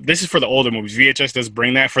 obviously this is for the older movies. VHS does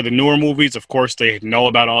bring that. For the newer movies, of course, they know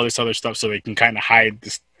about all this other stuff, so they can kind of hide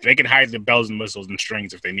this. They can hide the bells and whistles and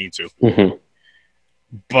strings if they need to. Mm-hmm.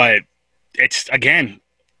 But it's, again,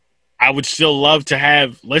 I would still love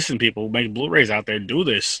to listen, people who make Blu-rays out there, do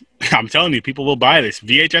this. I'm telling you, people will buy this.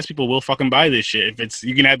 VHS people will fucking buy this shit. If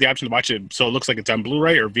you can have the option to watch it so it looks like it's on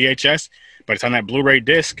Blu-ray or VHS, but it's on that Blu-ray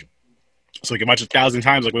disc, so you can watch it 1,000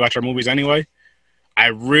 times like we watch our movies anyway. I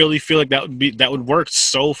really feel like that would work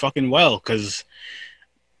so fucking well, because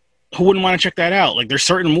who wouldn't want to check that out? Like, there's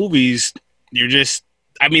certain movies you're just,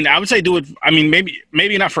 I mean, I would say do it. I mean,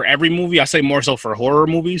 maybe not for every movie. I say more so for horror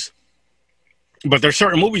movies. But there's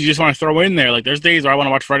certain movies you just want to throw in there. Like, there's days where I want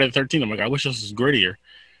to watch Friday the 13th. I'm like, I wish this was grittier.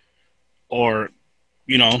 Or,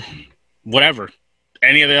 whatever.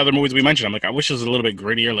 Any of the other movies we mentioned, I'm like, I wish it was a little bit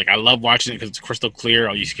grittier. Like, I love watching it because it's crystal clear.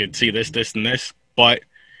 You can see this, this, and this. But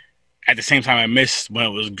at the same time, I miss when it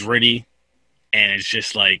was gritty. And it's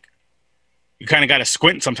just like, you kind of got to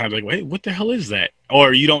squint sometimes. Like, wait, what the hell is that?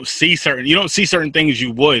 Or you don't see certain things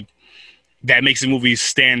you would, that makes the movie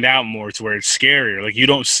stand out more to where it's scarier. Like,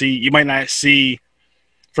 you might not see,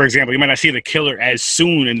 for example, you might not see the killer as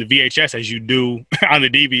soon in the VHS as you do on the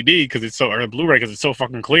DVD or the Blu-ray, because it's so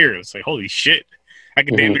fucking clear. It's like, holy shit, I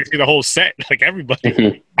can damn near see the whole set, like everybody.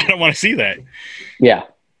 Mm-hmm. I don't want to see that. Yeah,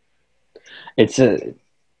 I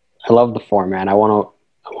love the format. I want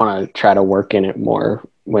to try to work in it more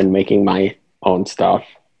when making my own stuff.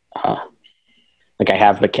 Like, I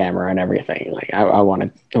have the camera and everything. Like, I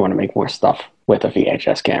want to make more stuff with a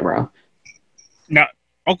VHS camera. Now,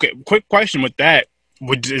 okay, quick question with that.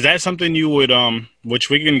 Is that something you would,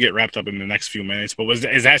 which we can get wrapped up in the next few minutes, but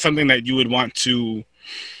is that something that you would want to,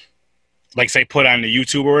 like, say, put on the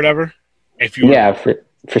YouTube or whatever? Yeah,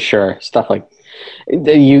 for sure. Stuff like,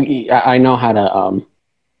 I know how to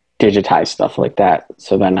digitize stuff like that,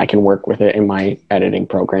 so then I can work with it in my editing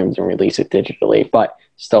programs and release it digitally, but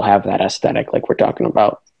still have that aesthetic like we're talking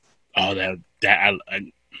about. Oh,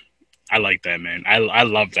 I like that, man. I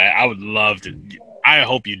love that. I I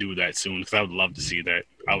hope you do that soon because I would love to see that.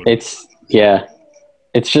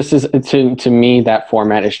 It's just as to me that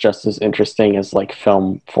format is just as interesting as like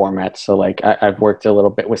film formats. So like I've worked a little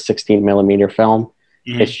bit with 16 millimeter film.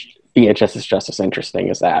 Mm-hmm. VHS is just as interesting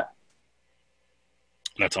as that.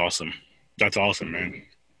 That's awesome. That's awesome, man.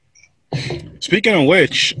 Speaking of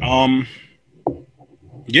which, yeah,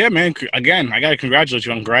 man. Again, I gotta congratulate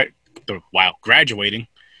you on graduating.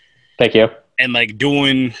 Thank you. And like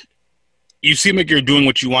doing. You seem like you're doing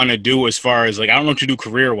what you want to do as far as like I don't know what you do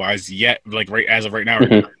career wise yet, like right as of right now,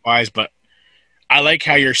 wise, but I like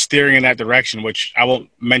how you're steering in that direction, which I won't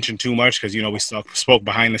mention too much because we spoke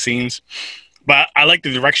behind the scenes. But I like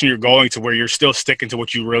the direction you're going to where you're still sticking to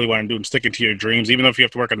what you really want to do and sticking to your dreams, even though if you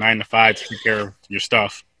have to work a 9 to 5 to take care of your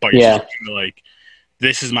stuff. But you're still like,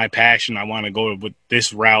 this is my passion. I want to go with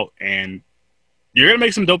this route, and you're gonna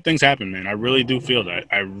make some dope things happen, man. I really do feel that.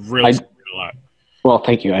 I really feel it a lot. Well,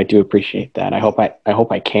 thank you. I do appreciate that. I hope I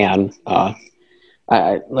can. I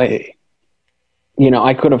could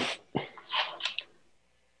have.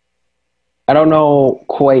 I don't know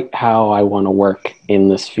quite how I want to work in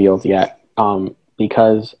this field yet.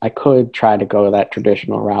 Because I could try to go that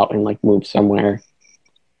traditional route and like move somewhere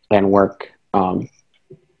and work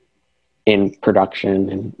in production,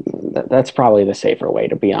 and that's probably the safer way,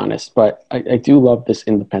 to be honest. But I do love this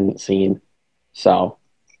independent scene, so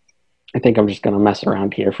I think I'm just gonna mess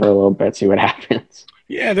around here for a little bit, see what happens.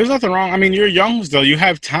 Yeah, there's nothing wrong. I mean, you're young still. You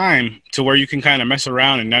have time to where you can kind of mess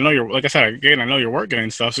around, and I know you're, like I said again, I know you're working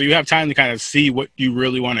and stuff, so you have time to kind of see what you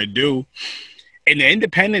really want to do. In the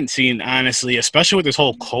independent scene, honestly, especially with this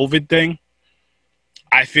whole COVID thing,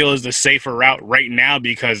 I feel is the safer route right now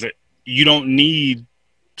because you don't need,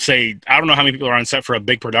 say, I don't know how many people are on set for a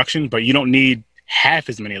big production, but you don't need half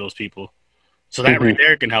as many of those people. So that right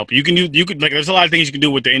there can help. You could like, there's a lot of things you can do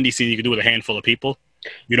with the indie scene. You can do with a handful of people,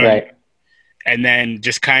 right? And then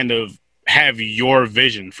just kind of have your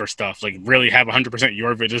vision for stuff. Like really have 100%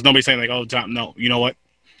 your vision. There's nobody saying like, oh, Tom, no, you know what?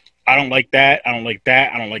 I don't like that. I don't like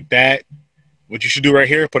that. I don't like that. What you should do right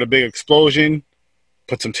here, put a big explosion,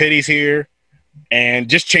 put some titties here, and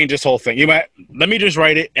just change this whole thing. Let me just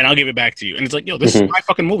write it, and I'll give it back to you. And it's like, yo, this is my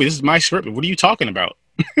fucking movie. This is my script. What are you talking about?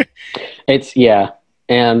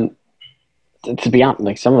 And to be honest,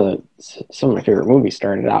 like some of my favorite movies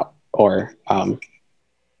started out, or some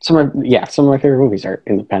of my favorite movies are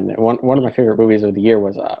independent. One of my favorite movies of the year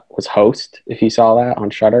was Host. If you saw that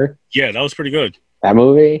on Shudder, yeah, that was pretty good. That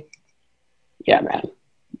movie, yeah, man,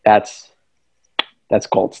 that's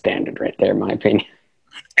gold standard right there, in my opinion.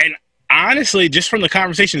 And honestly, just from the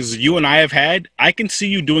conversations you and I have had, I can see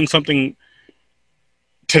you doing something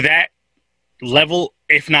to that level,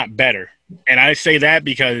 if not better. And I say that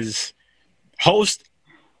because Host,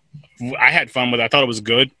 I had fun with it. I thought it was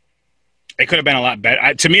good. It could have been a lot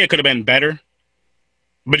better. To me, it could have been better.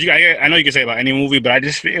 But I know you can say about any movie, but I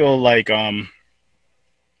just feel like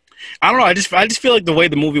I don't know. I just feel like the way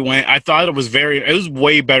the movie went, I thought it was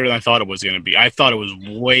way better than I thought it was going to be. I thought it was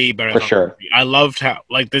way better. For sure. I loved how,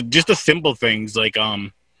 like, just the simple things, like,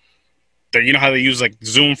 you know how they use, like,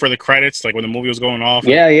 Zoom for the credits, like, when the movie was going off?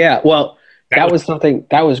 Yeah. Well, that was something,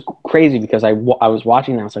 that was crazy because I was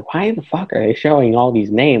watching and I was like, why the fuck are they showing all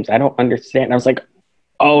these names? I don't understand. And I was like,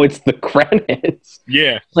 oh, it's the credits.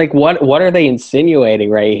 Yeah. Like, what are they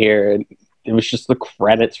insinuating right here? And it was just the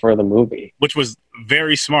credits for the movie. Which was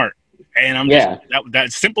very smart. And I'm just,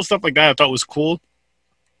 that simple stuff like that I thought was cool.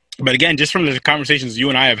 But again, just from the conversations you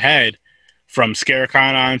and I have had, from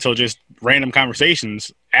ScareCon on until just random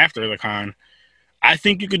conversations after the con, I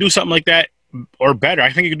think you could do something like that or better.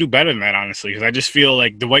 I think you could do better than that, honestly, because I just feel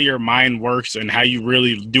like the way your mind works and how you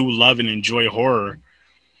really do love and enjoy horror,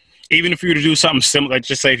 even if you were to do something similar, like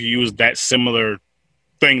just say if you use that similar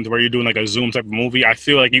thing to where you're doing like a Zoom type of movie, I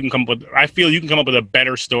feel like you can come up with a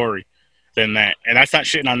better story than that. And that's not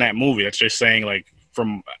shitting on that movie. That's just saying, like,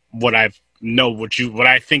 from what I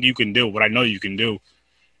think you can do, what I know you can do.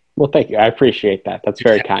 Well, thank you. I appreciate that. That's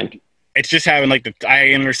very kind. It's just having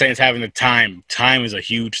I understand it's having the time. Time is a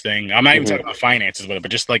huge thing. I'm not even talking about finances with it,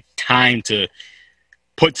 but just like time to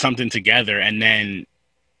put something together, and then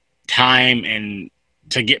time and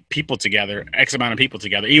to get people together, X amount of people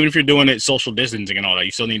together. Even if you're doing it social distancing and all that,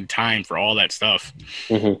 you still need time for all that stuff.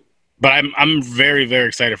 But I'm very, very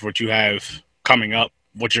excited for what you have coming up,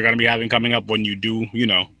 what you're going to be having coming up when you do,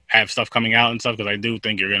 have stuff coming out and stuff, because I do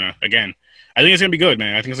think you're going to, again, I think it's going to be good,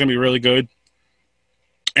 man. I think it's going to be really good.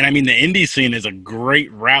 And I mean, the indie scene is a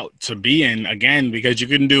great route to be in, again, because you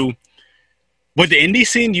can do, with the indie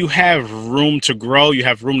scene, you have room to grow, you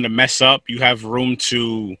have room to mess up, you have room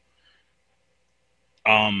to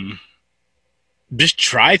just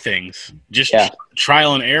try things. Just Yeah.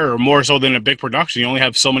 trial and error, more so than a big production. You only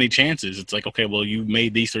have so many chances. It's like, okay, well, you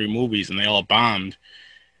made these 3 movies and they all bombed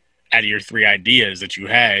out of your 3 ideas that you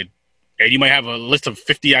had. And you might have a list of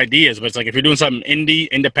 50 ideas, but it's like if you're doing something indie,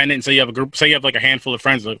 independent, say you have a group, say you have like a handful of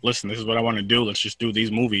friends, like, listen, this is what I want to do. Let's just do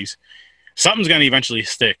these movies. Something's going to eventually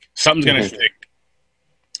stick. Something's going to stick.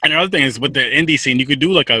 And another thing is with the indie scene, you could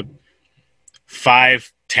do like a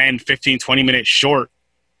 5, 10, 15, 20-minute short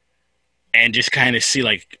and just kind of see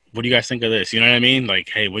like, what do you guys think of this? You know what I mean? Like,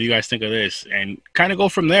 hey, what do you guys think of this? And kind of go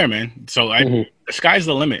from there, man. So the sky's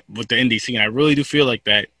the limit with the indie scene. I really do feel like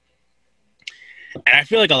that. And I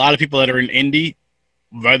feel like a lot of people that are in indie,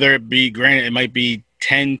 whether it be, granted, it might be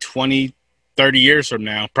 10, 20, 30 years from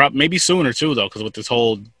now, maybe sooner too, though, because with this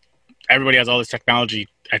whole, everybody has all this technology.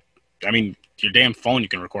 I mean, your damn phone, you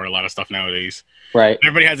can record a lot of stuff nowadays. Right.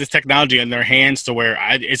 Everybody has this technology in their hands to where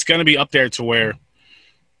it's going to be up there to where,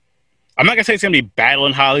 I'm not going to say it's going to be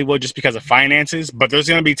battling Hollywood just because of finances, but there's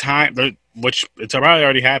going to be time, which it's probably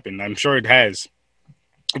already happened. I'm sure it has,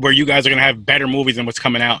 where you guys are going to have better movies than what's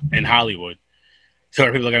coming out in Hollywood. So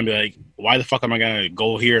people are going to be like, why the fuck am I going to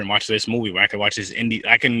go here and watch this movie when I can watch this indie?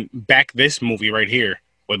 I can back this movie right here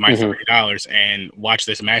with my $30 and watch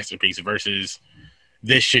this masterpiece versus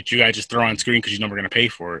this shit you guys just throw on screen because you know we're going to pay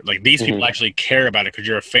for it. Like, these people actually care about it because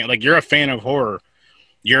you're a fan. Like, you're a fan of horror.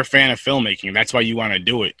 You're a fan of filmmaking. That's why you want to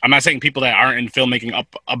do it. I'm not saying people that aren't in filmmaking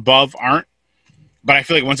up above aren't, but I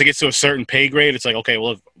feel like once it gets to a certain pay grade, it's like, okay,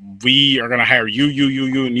 well, we are going to hire you,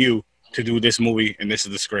 and you to do this movie, and this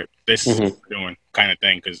is the script. This is what we're doing, kind of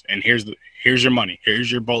thing. And here's your money.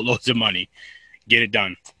 Here's your boatloads of money. Get it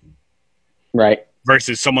done. Right.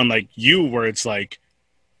 Versus someone like you, where it's like,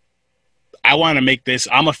 I want to make this.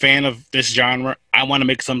 I'm a fan of this genre. I want to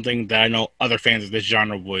make something that I know other fans of this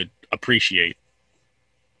genre would appreciate.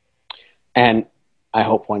 And I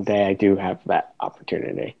hope one day I do have that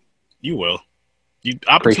opportunity. You will. You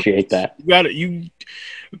appreciate that. You got it.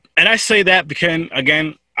 And I say that because,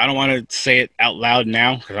 again, I don't want to say it out loud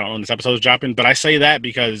now because I don't know when this episode is dropping, but I say that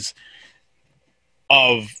because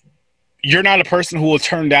of you're not a person who will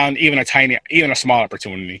turn down even a small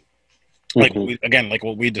opportunity. Like, like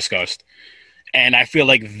what we discussed. And I feel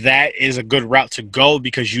like that is a good route to go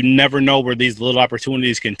because you never know where these little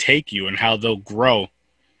opportunities can take you and how they'll grow.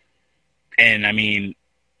 And I mean,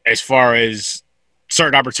 as far as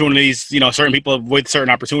certain opportunities, certain people with certain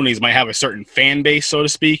opportunities might have a certain fan base, so to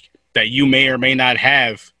speak, that you may or may not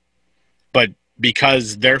have. But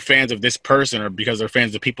because they're fans of this person or because they're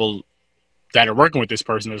fans of people that are working with this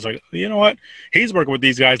person, it's like, you know what? He's working with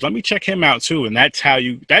these guys. Let me check him out too. And that's how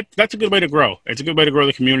that's a good way to grow. It's a good way to grow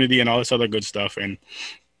the community and all this other good stuff. And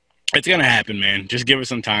it's going to happen, man. Just give it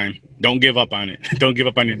some time. Don't give up on it. Don't give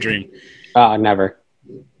up on your dream. Never.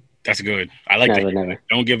 That's good. I like that. Never.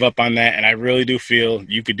 Don't give up on that. And I really do feel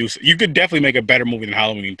you could definitely make a better movie than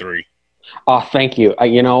Halloween 3. Oh, thank you.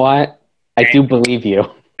 You know what? I do believe you.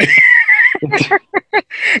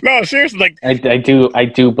 No, seriously, like I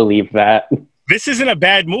do believe that. This isn't a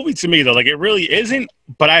bad movie to me though. Like, it really isn't,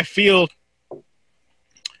 but I'm sure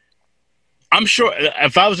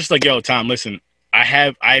if I was just like, yo, Tom, listen,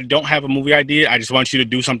 I don't have a movie idea. I just want you to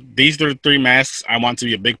do something. These are the 3 masks I want to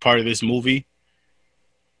be a big part of this movie.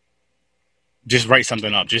 Just write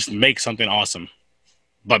something up. Just make something awesome.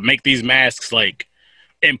 But make these masks like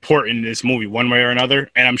important in this movie one way or another,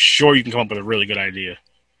 and I'm sure you can come up with a really good idea.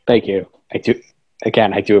 Thank you. I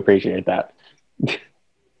do appreciate that.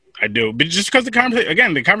 I do. But just because the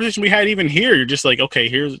conversation we had even here, you're just like, okay,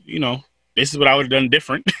 here's, this is what I would have done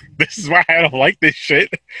different. This is why I don't like this shit.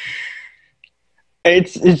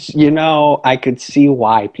 It's I could see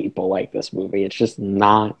why people like this movie. It's just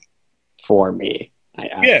not for me.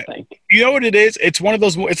 I think. You know what it is? It's one of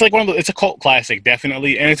those. It's like it's a cult classic,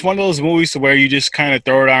 definitely, and it's one of those movies to where you just kind of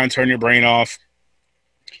throw it on, turn your brain off.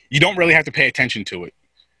 You don't really have to pay attention to it.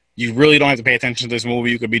 You really don't have to pay attention to this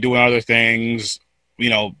movie. You could be doing other things,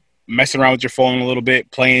 messing around with your phone a little bit,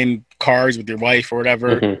 playing cards with your wife or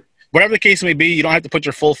whatever. Whatever the case may be, you don't have to put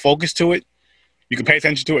your full focus to it. You can pay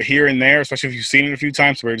attention to it here and there, especially if you've seen it a few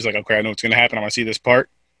times where you're just like, okay, I know what's going to happen. I want to see this part.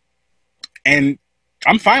 And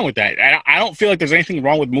I'm fine with that. I don't feel like there's anything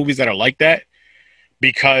wrong with movies that are like that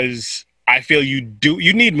because I feel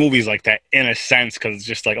you need movies like that in a sense because it's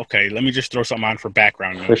just like, okay, let me just throw something on for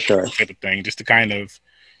background. For sure. Type of thing, just to kind of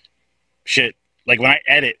shit. Like when I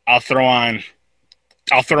edit, I'll throw on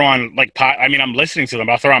like I'm listening to them.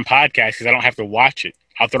 I'll throw on podcasts because I don't have to watch it.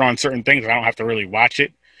 I'll throw on certain things. I don't have to really watch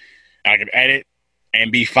it. I can edit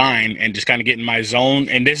and be fine and just kind of get in my zone.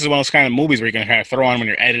 And this is one of those kind of movies where you can kind of throw on when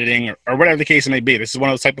you're editing or whatever the case may be. This is one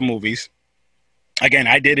of those type of movies. Again,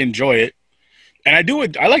 I did enjoy it. And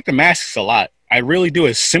I like the masks a lot. I really do.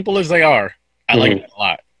 As simple as they are, I like Mhm. it a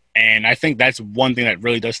lot. And I think that's one thing that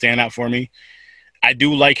really does stand out for me. I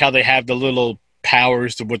do like how they have the little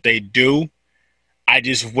powers to what they do. I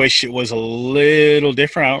just wish it was a little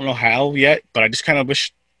different. I don't know how yet, but I just kind of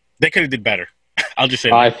wish they could have did better. I'll just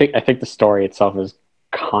say I that. think the story itself is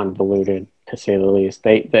convoluted to say the least.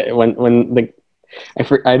 They when the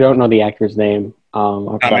I don't know the actor's name.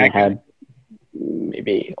 Off the top of my head,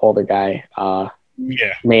 maybe older guy.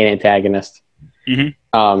 Yeah. Main antagonist. Mhm.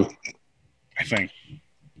 Um, I think.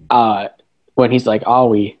 when he's like, "Oh,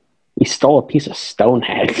 we stole a piece of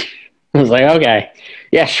Stonehenge," I was like, "Okay,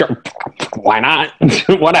 yeah, sure, why not?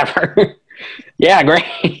 Whatever." Yeah,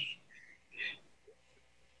 great.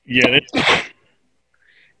 Yeah.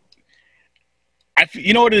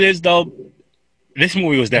 You know what it is though? This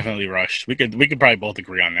movie was definitely rushed. We could probably both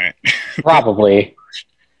agree on that. Probably.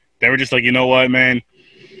 They were just like, you know what, man?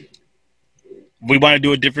 We want to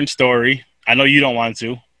do a different story. I know you don't want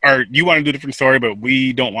to, or you want to do a different story, but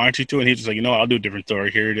we don't want you to. And he's just like, you know what? I'll do a different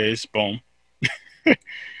story. Here it is. Boom.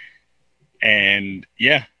 And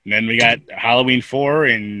yeah, and then we got Halloween 4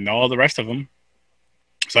 and all the rest of them.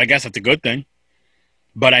 So I guess that's a good thing.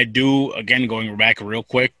 But I do, again, going back real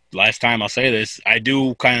quick, last time I'll say this, I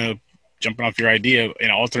do kind of, jumping off your idea, in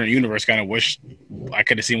an alternate universe, kind of wish I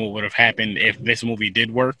could have seen what would have happened if this movie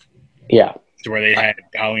did work. Yeah. To where they had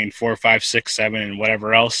Halloween 4, 5, 6, 7, and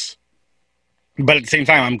whatever else. But at the same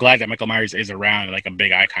time, I'm glad that Michael Myers is around, like a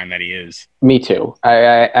big icon that he is. Me too.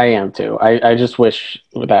 I am too. I just wish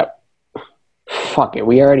that, fuck it,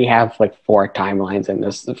 we already have like 4 timelines in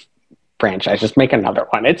this franchise. Just make another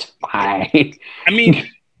one. It's fine. I mean,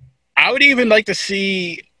 I would even like to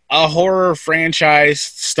see a horror franchise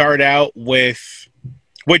start out with,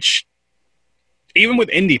 which, even with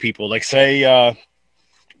indie people, like say, I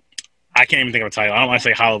can't even think of a title. I don't want to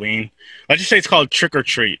say Halloween. Let's just say it's called Trick or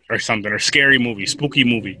Treat or something, or Scary Movie, Spooky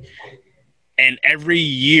Movie. And every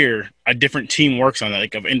year, a different team works on it,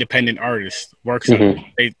 like of independent artists works on it.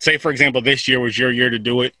 They say, for example, this year was your year to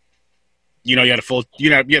do it. You know, you had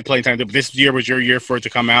you had plenty of time to do it, but this year was your year for it to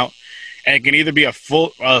come out. And it can either be a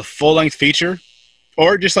full-length feature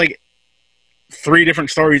or just like 3 different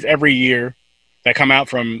stories every year that come out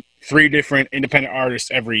from 3 different independent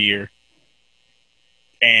artists every year.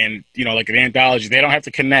 And, you know, like an anthology, they don't have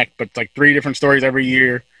to connect, but like 3 different stories every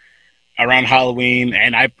year around Halloween.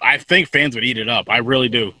 And I think fans would eat it up. I really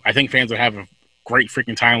do. I think fans would have a great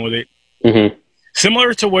freaking time with it. Mm-hmm.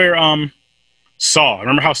 Similar to where Saw.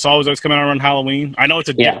 Remember how Saw was always coming out around Halloween? I know it's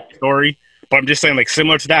a different story, but I'm just saying, like,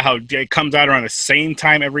 similar to that, how it comes out around the same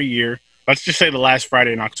time every year. Let's just say the last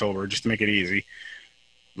Friday in October, just to make it easy.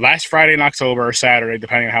 Last Friday in October or Saturday,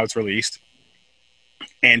 depending on how it's released.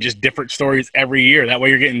 And just different stories every year. That way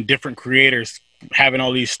you're getting different creators having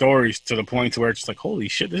all these stories to the point to where it's like, holy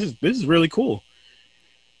shit, this is really cool.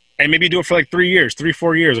 And maybe do it for like 3 years,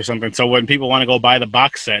 4 years or something. So when people want to go buy the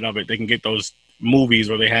box set of it, they can get those movies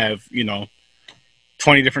where they have, you know,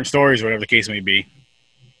 20 different stories or whatever the case may be.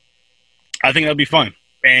 I think that'd be fun.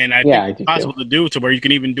 And I think it's possible to do to where you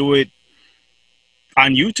can even do it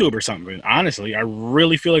on YouTube or something. Honestly, I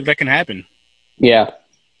really feel like that can happen. Yeah.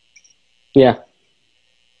 Yeah.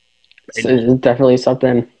 It's definitely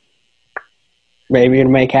something maybe to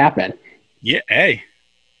make happen. Yeah, hey.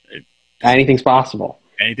 Anything's possible.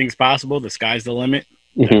 Anything's possible. The sky's the limit.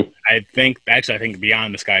 Mm-hmm. I think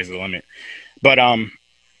beyond the sky's the limit. But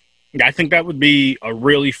I think that would be a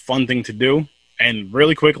really fun thing to do. And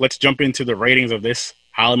really quick, let's jump into the ratings of this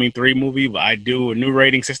Halloween 3 movie. I do a new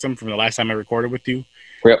rating system from the last time I recorded with you.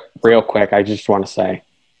 Real quick, I just want to say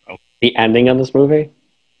the ending of this movie,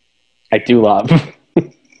 I do love.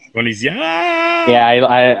 When he's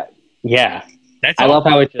I love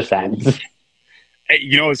how it just ends.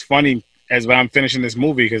 You know, it's funny as when I'm finishing this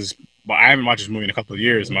movie because I haven't watched this movie in a couple of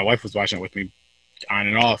years. My wife was watching it with me on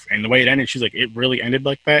and off, and the way it ended, she's like, "It really ended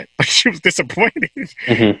like that." Like she was disappointed.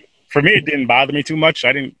 Mm-hmm. For me, it didn't bother me too much.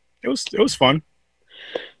 It was fun.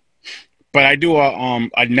 But I do a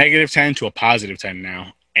 -10 to a +10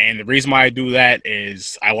 now, and the reason why I do that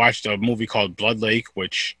is I watched a movie called Blood Lake,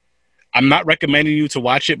 which I'm not recommending you to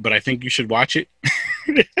watch it, but I think you should watch it.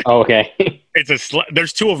 Okay.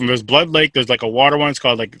 There's 2 of them. There's Blood Lake. There's like a water one. It's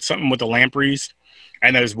called like something with the lampreys.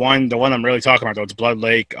 And there's the one I'm really talking about though. It's Blood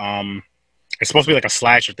Lake. It's supposed to be like a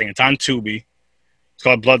slasher thing. It's on Tubi. It's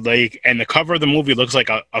called Blood Lake. And the cover of the movie looks like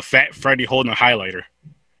a fat Freddy holding a highlighter.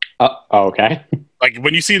 Okay. Like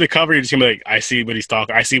when you see the cover, you're just gonna be like, I see what he's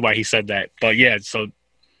talking. I see why he said that. But yeah, so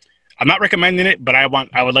I'm not recommending it, but I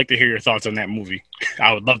would like to hear your thoughts on that movie.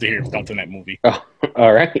 I would love to hear your thoughts on that movie. Oh,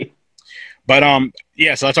 all right. But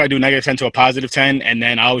yeah, so that's why I do -10 to a +10, and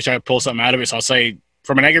then I always try to pull something out of it. So I'll say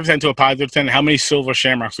from a negative 10 to a positive 10, how many silver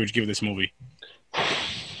shamrocks would you give this movie?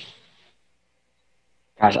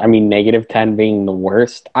 Gosh, I mean, negative 10 being the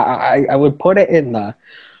worst. I would put it in the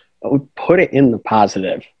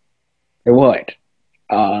positive. I would.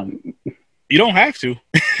 You don't have to.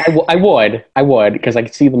 I would, because I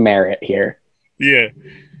can see the merit here. Yeah.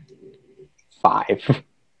 5.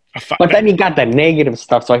 But then you got the negative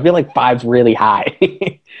stuff, so I feel like 5's really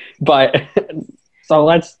high. But so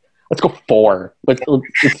let's go 4. Let's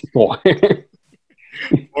 4.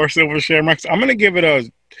 4 silver shamrocks. I'm gonna give it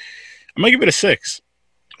a 6.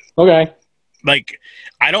 Okay. Like,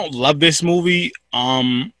 I don't love this movie.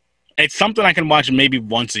 It's something I can watch maybe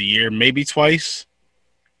once a year, maybe twice.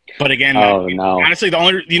 But again, no. Honestly, the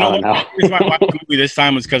only reason I watched the movie this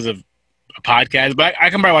time was because of a podcast. But I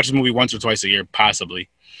can probably watch the movie once or twice a year, possibly.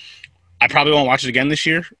 I probably won't watch it again this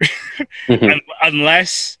year,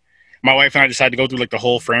 unless my wife and I decide to go through like the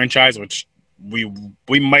whole franchise, which we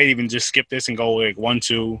might even just skip this and go like 1,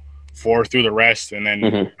 2, 4 through the rest, and then.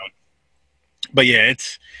 You know. But yeah,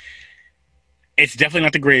 it's definitely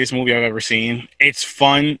not the greatest movie I've ever seen. It's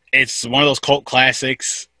fun. It's one of those cult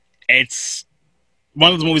classics. It's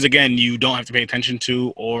one of those movies, again, you don't have to pay attention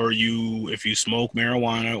to, or if you smoke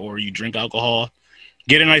marijuana or you drink alcohol,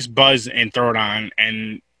 get a nice buzz and throw it on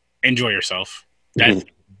and enjoy yourself. That's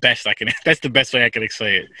that's the best way I can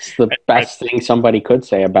say it. It's the best thing somebody could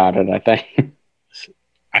say about it, I think.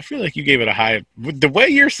 I feel like you gave it a high. The way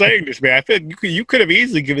you're saying this, man, I feel like you could have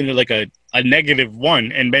easily given it like a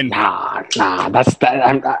 -1 and been. Nah, that's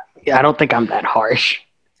that. I don't think I'm that harsh.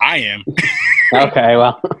 I am. Okay,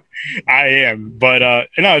 well. I am. But,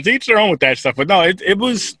 no, it's each their own with that stuff. But no, it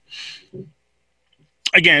was,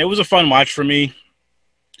 again, it was a fun watch for me.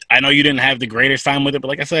 I know you didn't have the greatest time with it, but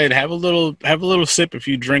like I said, have a little sip if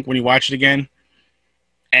you drink when you watch it again.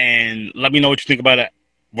 And let me know what you think about it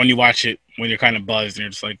when you watch it, when you're kind of buzzed and you're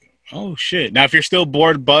just like, oh, shit. Now, if you're still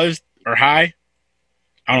bored, buzzed, or high,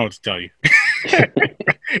 I don't know what to tell you.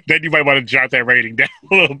 Then you might want to drop that rating down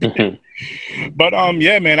a little bit. But,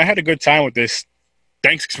 yeah, man, I had a good time with this.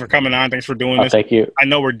 Thanks for coming on. Thanks for doing this. Thank you. I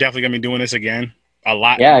know we're definitely going to be doing this again a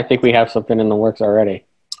lot. Yeah, I think we have something in the works already.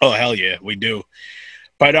 Oh, hell yeah, we do.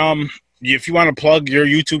 But if you want to plug your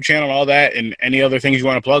YouTube channel, all that, and any other things you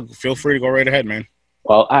want to plug, feel free to go right ahead, man.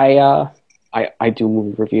 Well, I do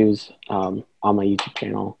movie reviews on my YouTube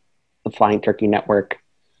channel, the Flying Turkey Network.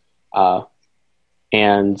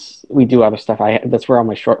 And we do other stuff. That's where all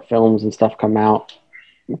my short films and stuff come out.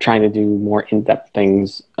 I'm trying to do more in-depth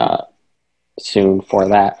things soon for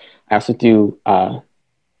that. I also do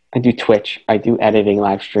I do Twitch. I do editing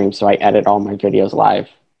live streams, so I edit all my videos live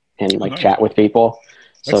and chat with people.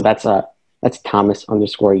 So that's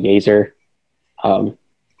Thomas_Yazer on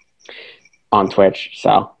Twitch.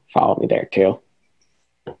 So follow me there too.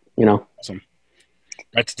 Awesome.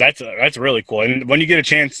 That's really cool. And when you get a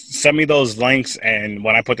chance, send me those links, and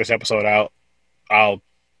when I put this episode out, I'll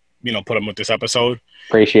put them with this episode.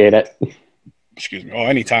 Appreciate it. Excuse me. Oh,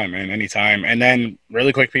 anytime, man. Anytime. And then,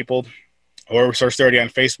 really quick, people, Horror Source 30 on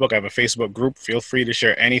Facebook. I have a Facebook group. Feel free to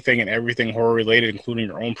share anything and everything horror-related, including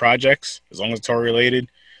your own projects, as long as it's horror-related.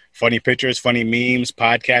 Funny pictures, funny memes,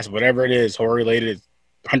 podcasts, whatever it is, horror-related,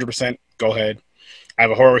 100%, go ahead. I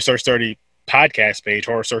have a Horror Source 30 podcast page,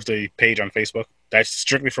 Horror Source 30 page on Facebook. That's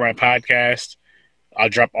strictly for my podcast. I'll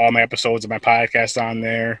drop all my episodes of my podcast on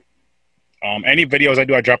there. Any videos I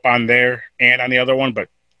do, I drop on there and on the other one, but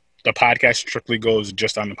the podcast strictly goes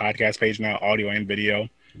just on the podcast page now, audio and video.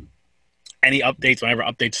 Any updates, whenever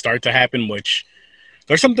updates start to happen, which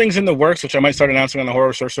there's some things in the works, which I might start announcing on the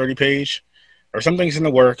Horror Source 30 page. There's some things in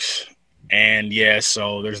the works. And yeah,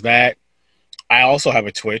 so there's that. I also have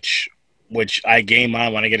a Twitch, which I game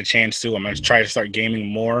on when I get a chance to. I'm going to try to start gaming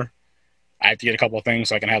more. I have to get a couple of things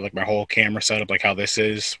so I can have my whole camera set up like how this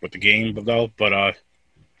is with the game though. But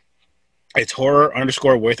it's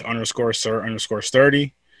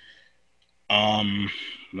horror_with_sir_30.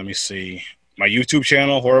 Let me see. My YouTube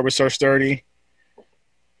channel, Horror with Source 30.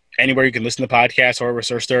 Anywhere you can listen to podcasts, Horror with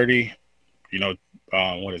Source 30.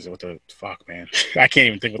 What is it? What the fuck, man? I can't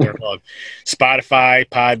even think what they're called. Spotify,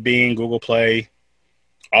 Podbean, Google Play,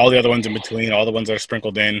 all the other ones in between, all the ones that are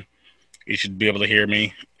sprinkled in. You should be able to hear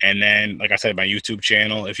me. And then, like I said, my YouTube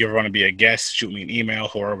channel. If you ever want to be a guest, shoot me an email,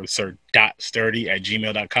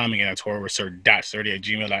 horrorwithsir.sturdy@gmail.com. Again, that's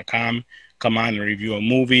horrorwithsir.sturdy@gmail.com. Come on and review a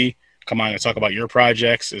movie. Come on and talk about your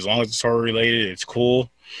projects. As long as it's horror related, it's cool.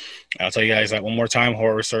 I'll tell you guys that one more time,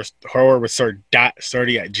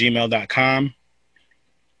 horrorwithsir.sturdy@gmail.com.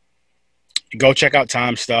 Go check out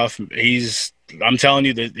Tom's stuff. I'm telling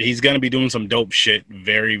you that he's going to be doing some dope shit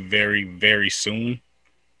very, very, very soon.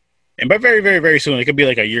 And by very, very, very soon, it could be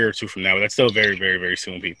like a year or two from now, but that's still very, very, very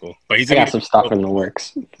soon, people. But he's got some stuff in the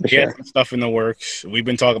works, for sure. Some stuff in the works. We've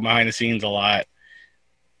been talking behind the scenes a lot.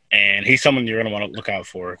 And he's someone you're going to want to look out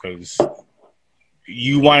for because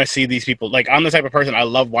you want to see these people. Like, I'm the type of person, I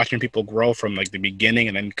love watching people grow from, like, the beginning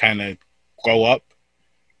and then kind of go up.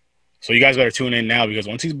 So you guys better tune in now because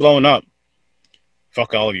once he's blowing up,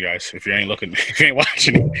 fuck all of you guys. If you ain't looking, if you ain't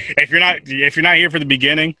watching, if you're not here for the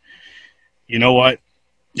beginning, you know what?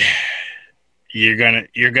 You're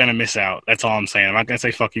gonna miss out. That's all I'm saying. I'm not gonna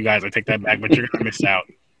say fuck you guys. I take that back, but you're gonna miss out.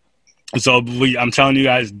 So I'm telling you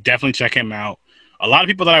guys, definitely check him out. A lot of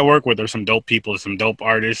people that I work with are some dope people, some dope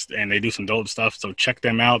artists, and they do some dope stuff. So check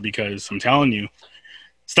them out because I'm telling you,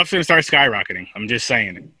 stuff's gonna start skyrocketing. I'm just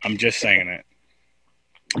saying it.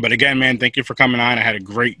 But again, man, thank you for coming on. I had a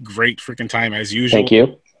great freaking time as usual. Thank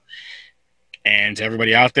you. And to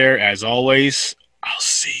everybody out there, as always, I'll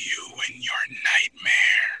see you in your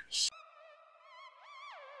nightmare.